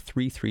HR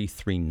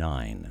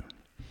 3339?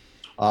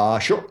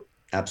 Sure.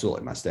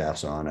 Absolutely. My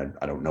staff's on.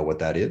 I don't know what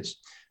that is.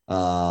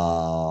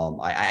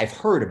 I've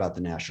heard about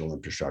the National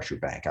Infrastructure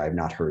Bank. I have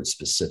not heard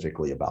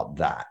specifically about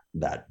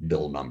that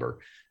bill number,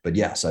 but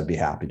yes, I'd be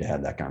happy to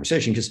have that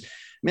conversation, because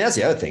that's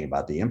the other thing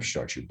about the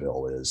infrastructure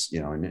bill is,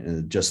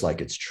 and just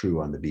like it's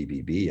true on the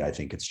BBB, I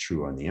think it's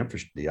true on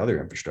the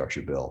other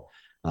infrastructure bill.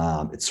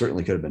 It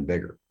certainly could have been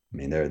bigger.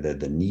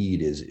 The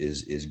need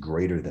is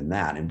greater than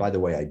that. And by the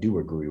way, I do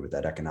agree with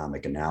that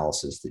economic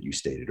analysis that you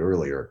stated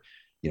earlier.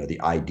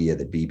 The idea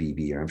that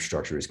BBB or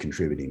infrastructure is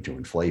contributing to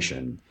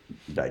inflation,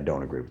 I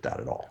don't agree with that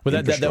at all.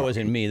 Well, that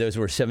wasn't me. Those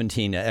were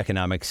 17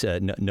 economics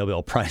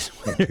Nobel Prize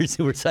winners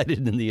who were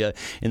cited in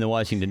the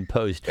Washington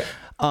Post.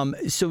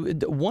 So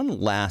one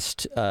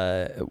last,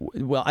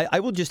 I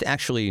will just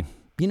actually.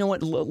 You know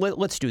what?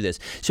 Let's do this.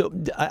 So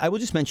I will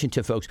just mention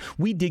to folks,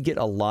 we did get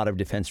a lot of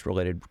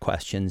defense-related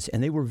questions,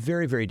 and they were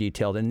very, very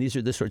detailed. And these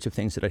are the sorts of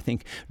things that I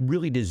think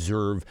really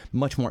deserve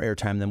much more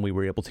airtime than we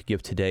were able to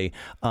give today.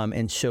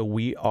 And so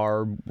we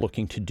are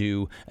looking to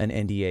do an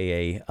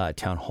NDAA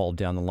town hall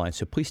down the line.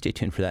 So please stay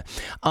tuned for that.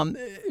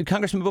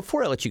 Congressman,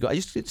 before I let you go, I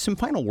just some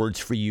final words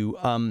for you.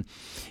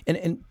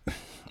 And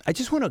I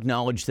just want to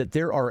acknowledge that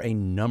there are a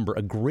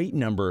great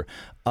number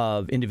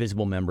of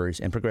indivisible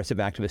members and progressive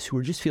activists who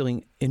are just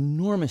feeling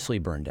enormously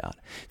burned out,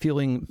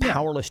 feeling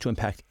powerless to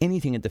impact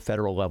anything at the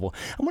federal level.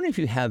 I'm wondering if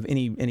you have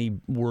any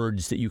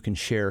words that you can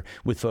share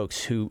with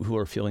folks who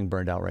are feeling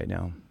burned out right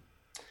now.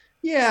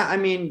 Yeah,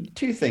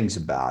 two things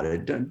about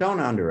it. Don't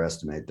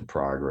underestimate the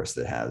progress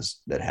that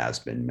has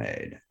been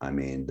made.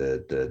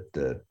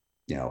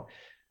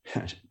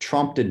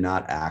 Trump did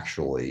not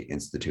actually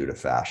institute a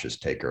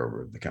fascist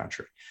takeover of the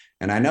country.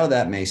 And I know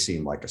that may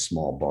seem like a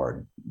small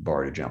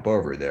bar to jump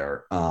over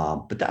there,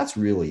 but that's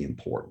really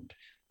important.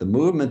 The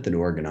movement that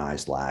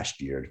organized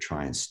last year to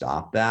try and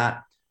stop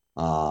that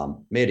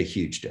made a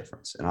huge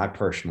difference. And I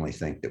personally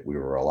think that we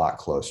were a lot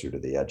closer to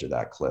the edge of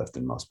that cliff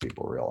than most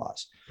people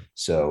realize.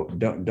 So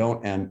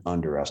don't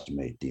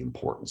underestimate the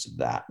importance of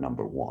that,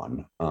 number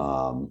one.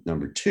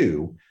 Number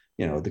two,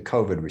 the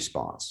COVID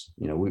response,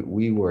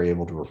 we were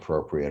able to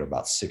appropriate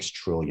about $6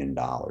 trillion.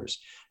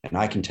 And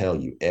I can tell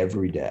you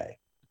every day,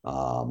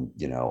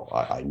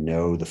 I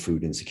know the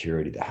food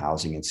insecurity, the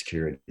housing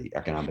insecurity, the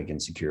economic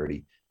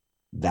insecurity,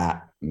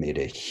 that made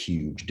a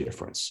huge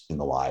difference in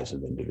the lives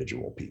of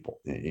individual people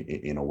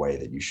in a way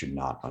that you should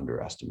not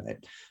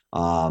underestimate.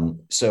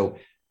 So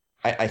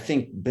I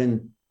think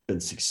been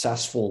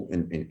successful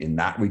in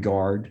that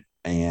regard.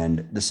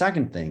 And the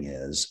second thing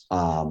is,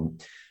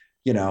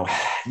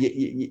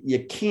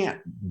 you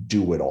can't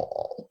do it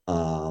all.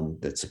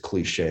 That's a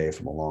cliche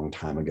from a long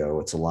time ago.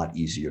 It's a lot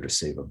easier to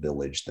save a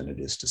village than it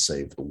is to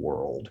save the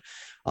world.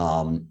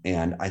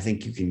 And I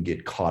think you can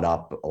get caught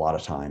up a lot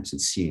of times in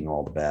seeing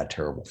all the bad,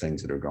 terrible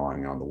things that are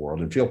going on in the world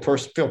and feel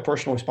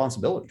personal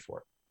responsibility for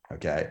it.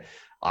 Okay.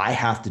 I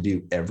have to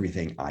do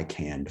everything I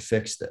can to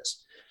fix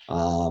this.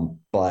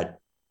 But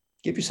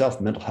give yourself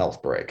a mental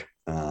health break.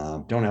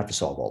 Don't have to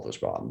solve all those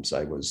problems.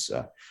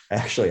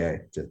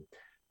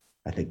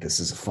 I think this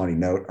is a funny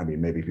note. I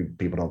mean, maybe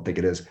people don't think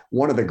it is.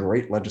 One of the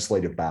great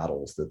legislative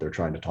battles that they're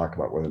trying to talk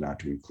about whether or not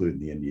to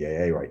include in the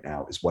NDAA right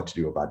now is what to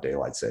do about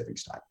daylight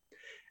savings time.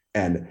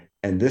 And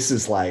this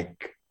is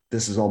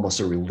almost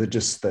a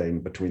religious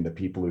thing between the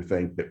people who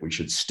think that we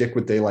should stick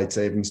with daylight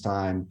savings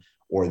time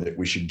or that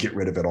we should get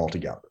rid of it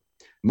altogether.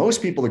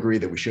 Most people agree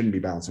that we shouldn't be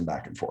bouncing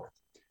back and forth,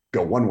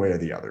 go one way or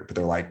the other, but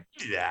they're like,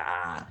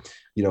 yeah,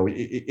 into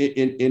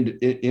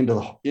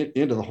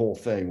the whole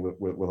thing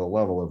with a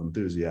level of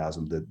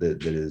enthusiasm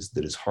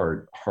that is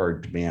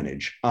hard to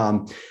manage.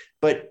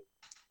 But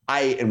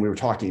we were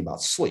talking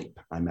about sleep.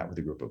 I met with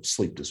a group of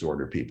sleep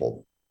disorder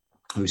people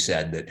who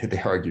said that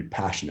they argued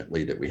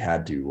passionately that we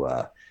had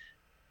to.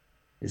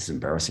 This is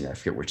embarrassing. I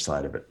forget which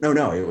side of it.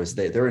 No, it was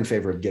they're in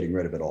favor of getting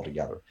rid of it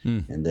altogether,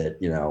 and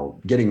that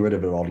getting rid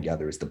of it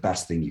altogether is the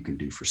best thing you can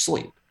do for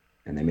sleep.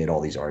 And they made all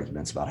these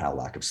arguments about how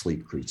lack of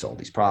sleep creates all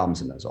these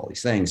problems and does all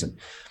these things. And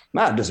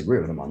I disagree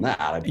with them on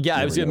that.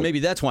 Maybe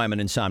that's why I'm an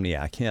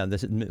insomniac. Yeah, we're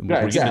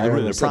exactly. getting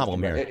rid of the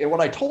problem here. And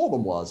what I told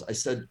them was, I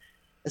said,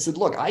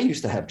 look, I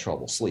used to have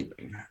trouble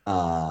sleeping.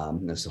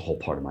 That's the whole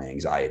part of my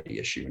anxiety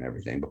issue and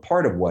everything. But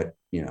part of what,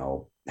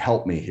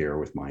 helped me here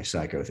with my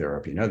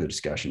psychotherapy and other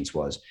discussions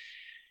was,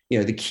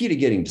 the key to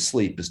getting to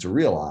sleep is to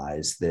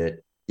realize that,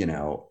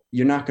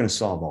 you're not going to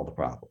solve all the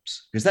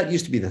problems, because that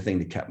used to be the thing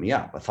that kept me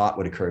up. A thought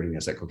would occur to me. I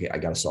was like, okay, I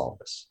got to solve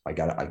this. I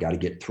got to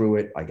get through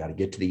it. I got to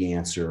get to the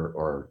answer,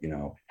 or,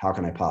 how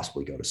can I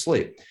possibly go to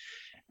sleep?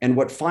 And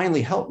what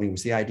finally helped me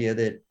was the idea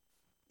that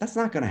that's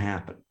not going to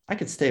happen. I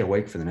could stay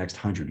awake for the next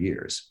 100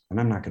 years and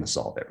I'm not going to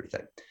solve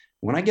everything.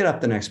 When I get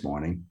up the next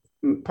morning,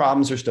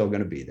 problems are still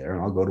going to be there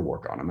and I'll go to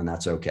work on them, and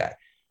that's okay.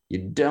 You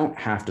don't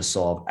have to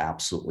solve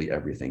absolutely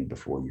everything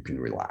before you can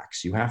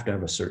relax. You have to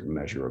have a certain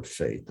measure of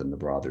faith in the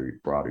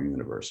broader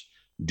universe.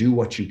 Do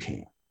what you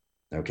can,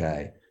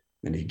 okay?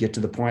 And you get to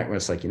the point where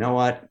it's like, you know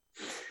what?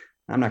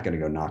 I'm not going to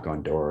go knock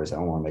on doors. I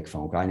don't want to make a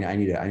phone call. I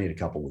need a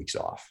couple of weeks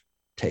off.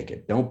 Take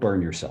it. Don't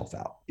burn yourself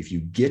out. If you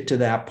get to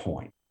that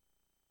point,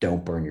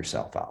 don't burn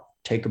yourself out.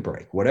 Take a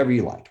break, whatever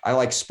you like. I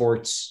like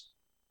sports.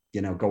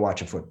 Go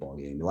watch a football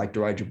game. You like to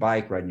ride your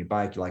bike, You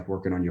like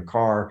working on your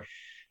car.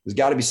 There's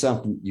got to be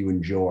something you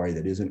enjoy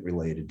that isn't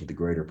related to the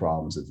greater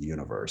problems of the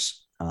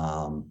universe.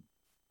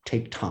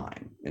 Take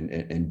time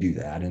and do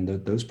that.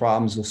 And those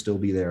problems will still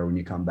be there when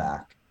you come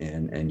back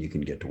and you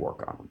can get to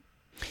work on them.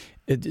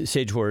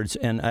 Sage words.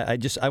 And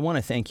I want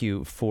to thank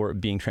you for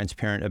being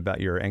transparent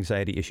about your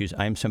anxiety issues.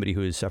 I'm somebody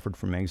who has suffered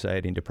from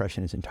anxiety and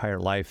depression his entire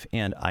life.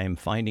 And I am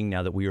finding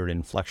now that we are at an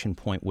inflection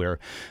point where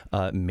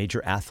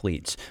major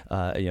athletes,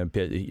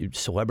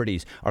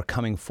 celebrities are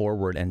coming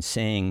forward and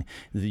saying,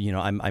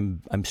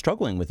 I'm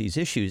struggling with these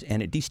issues,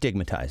 and it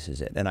destigmatizes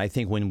it. And I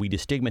think when we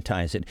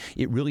destigmatize it,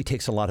 it really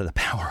takes a lot of the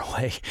power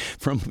away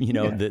from,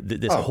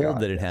 this hold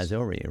that it has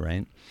over you,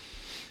 right?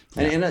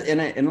 Yeah.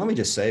 And let me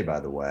just say, by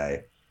the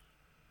way,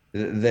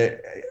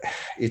 that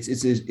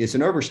it's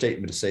an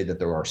overstatement to say that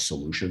there are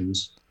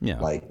solutions,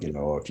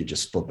 if you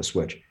just flip a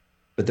switch,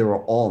 but there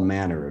are all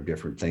manner of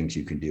different things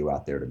you can do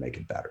out there to make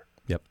it better.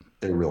 Yep.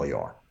 There really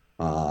are.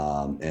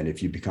 And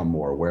if you become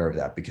more aware of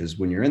that, because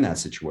when you're in that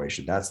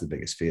situation, that's the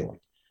biggest feeling.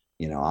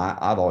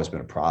 I've always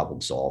been a problem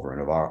solver,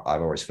 and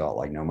I've always felt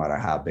like no matter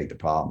how big the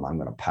problem, I'm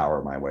going to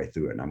power my way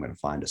through it and I'm going to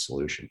find a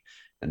solution.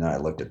 And then I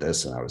looked at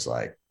this and I was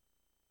like,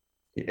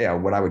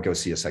 when I would go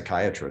see a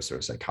psychiatrist or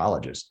a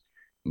psychologist,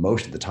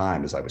 most of the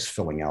time, as I was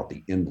filling out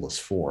the endless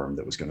form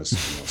that was going to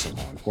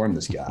somehow inform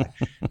this guy,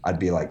 I'd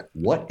be like,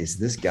 what is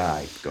this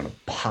guy going to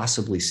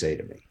possibly say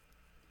to me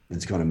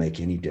that's going to make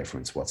any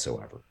difference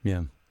whatsoever?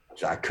 Yeah.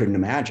 I couldn't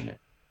imagine it.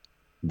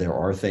 There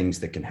are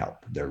things that can help.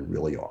 There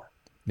really are.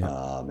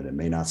 Yeah. And it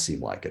may not seem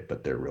like it,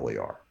 but there really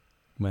are.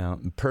 Well,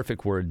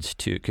 perfect words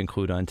to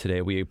conclude on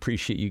today. We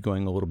appreciate you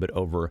going a little bit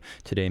over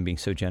today and being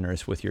so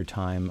generous with your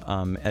time.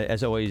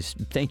 As always,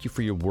 thank you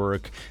for your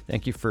work.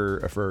 Thank you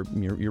for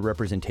your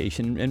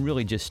representation, and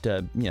really just,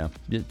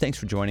 thanks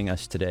for joining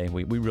us today.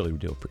 We really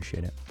do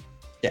appreciate it.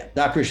 Yeah,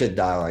 I appreciate the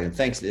dialogue, and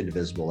thanks to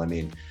Indivisible. I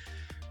mean,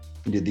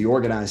 the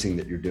organizing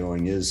that you're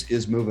doing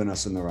is moving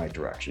us in the right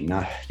direction.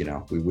 Not,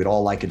 we'd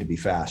all like it to be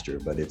faster,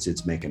 but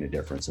it's making a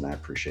difference, and I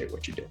appreciate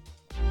what you do.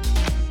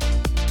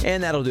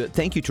 And that'll do it.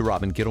 Thank you to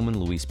Robin Gittleman,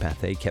 Louise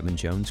Pathé, Kevin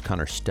Jones,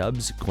 Connor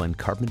Stubbs, Glenn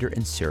Carpenter,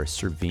 and Sarah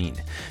Servine.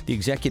 The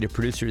executive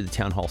producer of the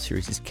Town Hall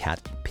series is Kat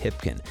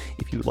Pipkin.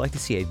 If you would like to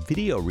see a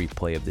video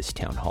replay of this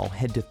town hall,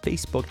 head to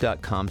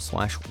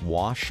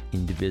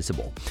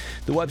facebook.com/washindivisible.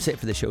 The website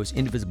for the show is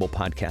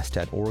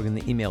indivisiblepodcast.org, and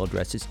the email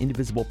address is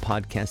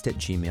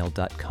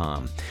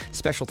indivisiblepodcast@gmail.com.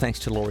 Special thanks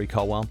to Lori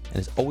Caldwell, and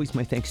as always,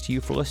 my thanks to you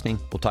for listening.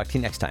 We'll talk to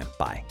you next time.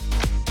 Bye.